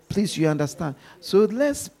 Please, you understand? So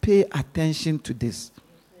let's pay attention to this.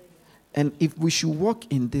 And if we should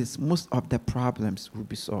walk in this, most of the problems will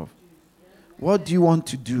be solved. What do you want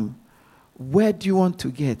to do? Where do you want to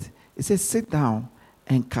get? It says sit down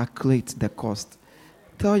and calculate the cost.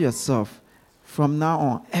 Tell yourself, from now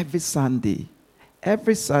on, every Sunday,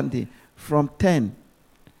 from 10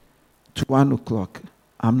 to 1 o'clock,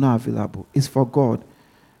 I'm not available. It's for God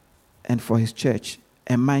and for his church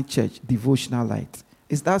and my church, Devotional Light.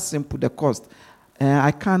 It's that simple, the cost.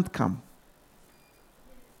 I can't come.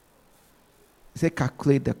 He said,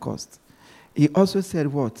 calculate the cost. He also said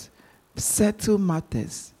what? Settle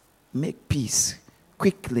matters. Make peace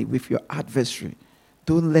quickly with your adversary.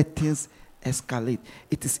 Don't let things escalate.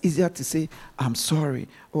 It is easier to say, I'm sorry,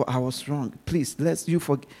 or I was wrong. Please, let you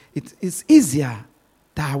forget. It's easier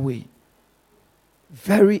that way.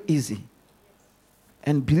 Very easy.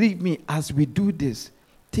 And believe me, as we do this,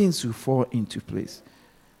 things will fall into place.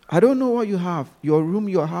 I don't know what you have. Your room,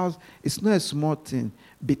 your house, it's not a small thing.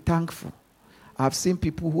 Be thankful. I've seen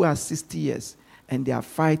people who are 60 years and they are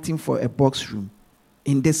fighting for a box room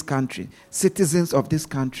in this country, citizens of this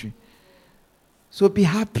country. So be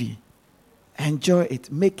happy. Enjoy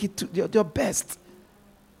it. Make it to your best.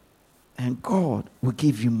 And God will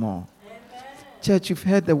give you more. Amen. Church, you've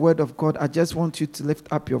heard the word of God. I just want you to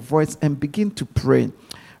lift up your voice and begin to pray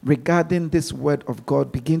regarding this word of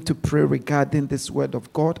God. Begin to pray regarding this word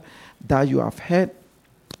of God that you have heard.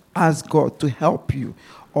 Ask God to help you.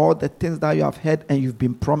 All the things that you have heard and you've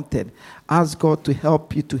been prompted. Ask God to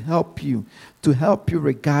help you regarding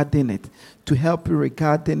it. To help you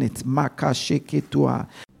regarding it.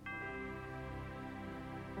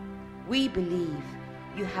 We believe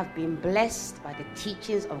you have been blessed by the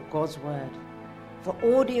teachings of God's word. For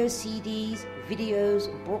audio CDs, videos,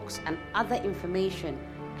 books, and other information,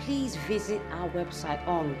 please visit our website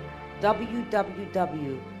on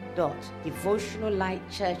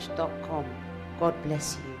www.devotionallightchurch.com. God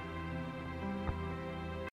bless you.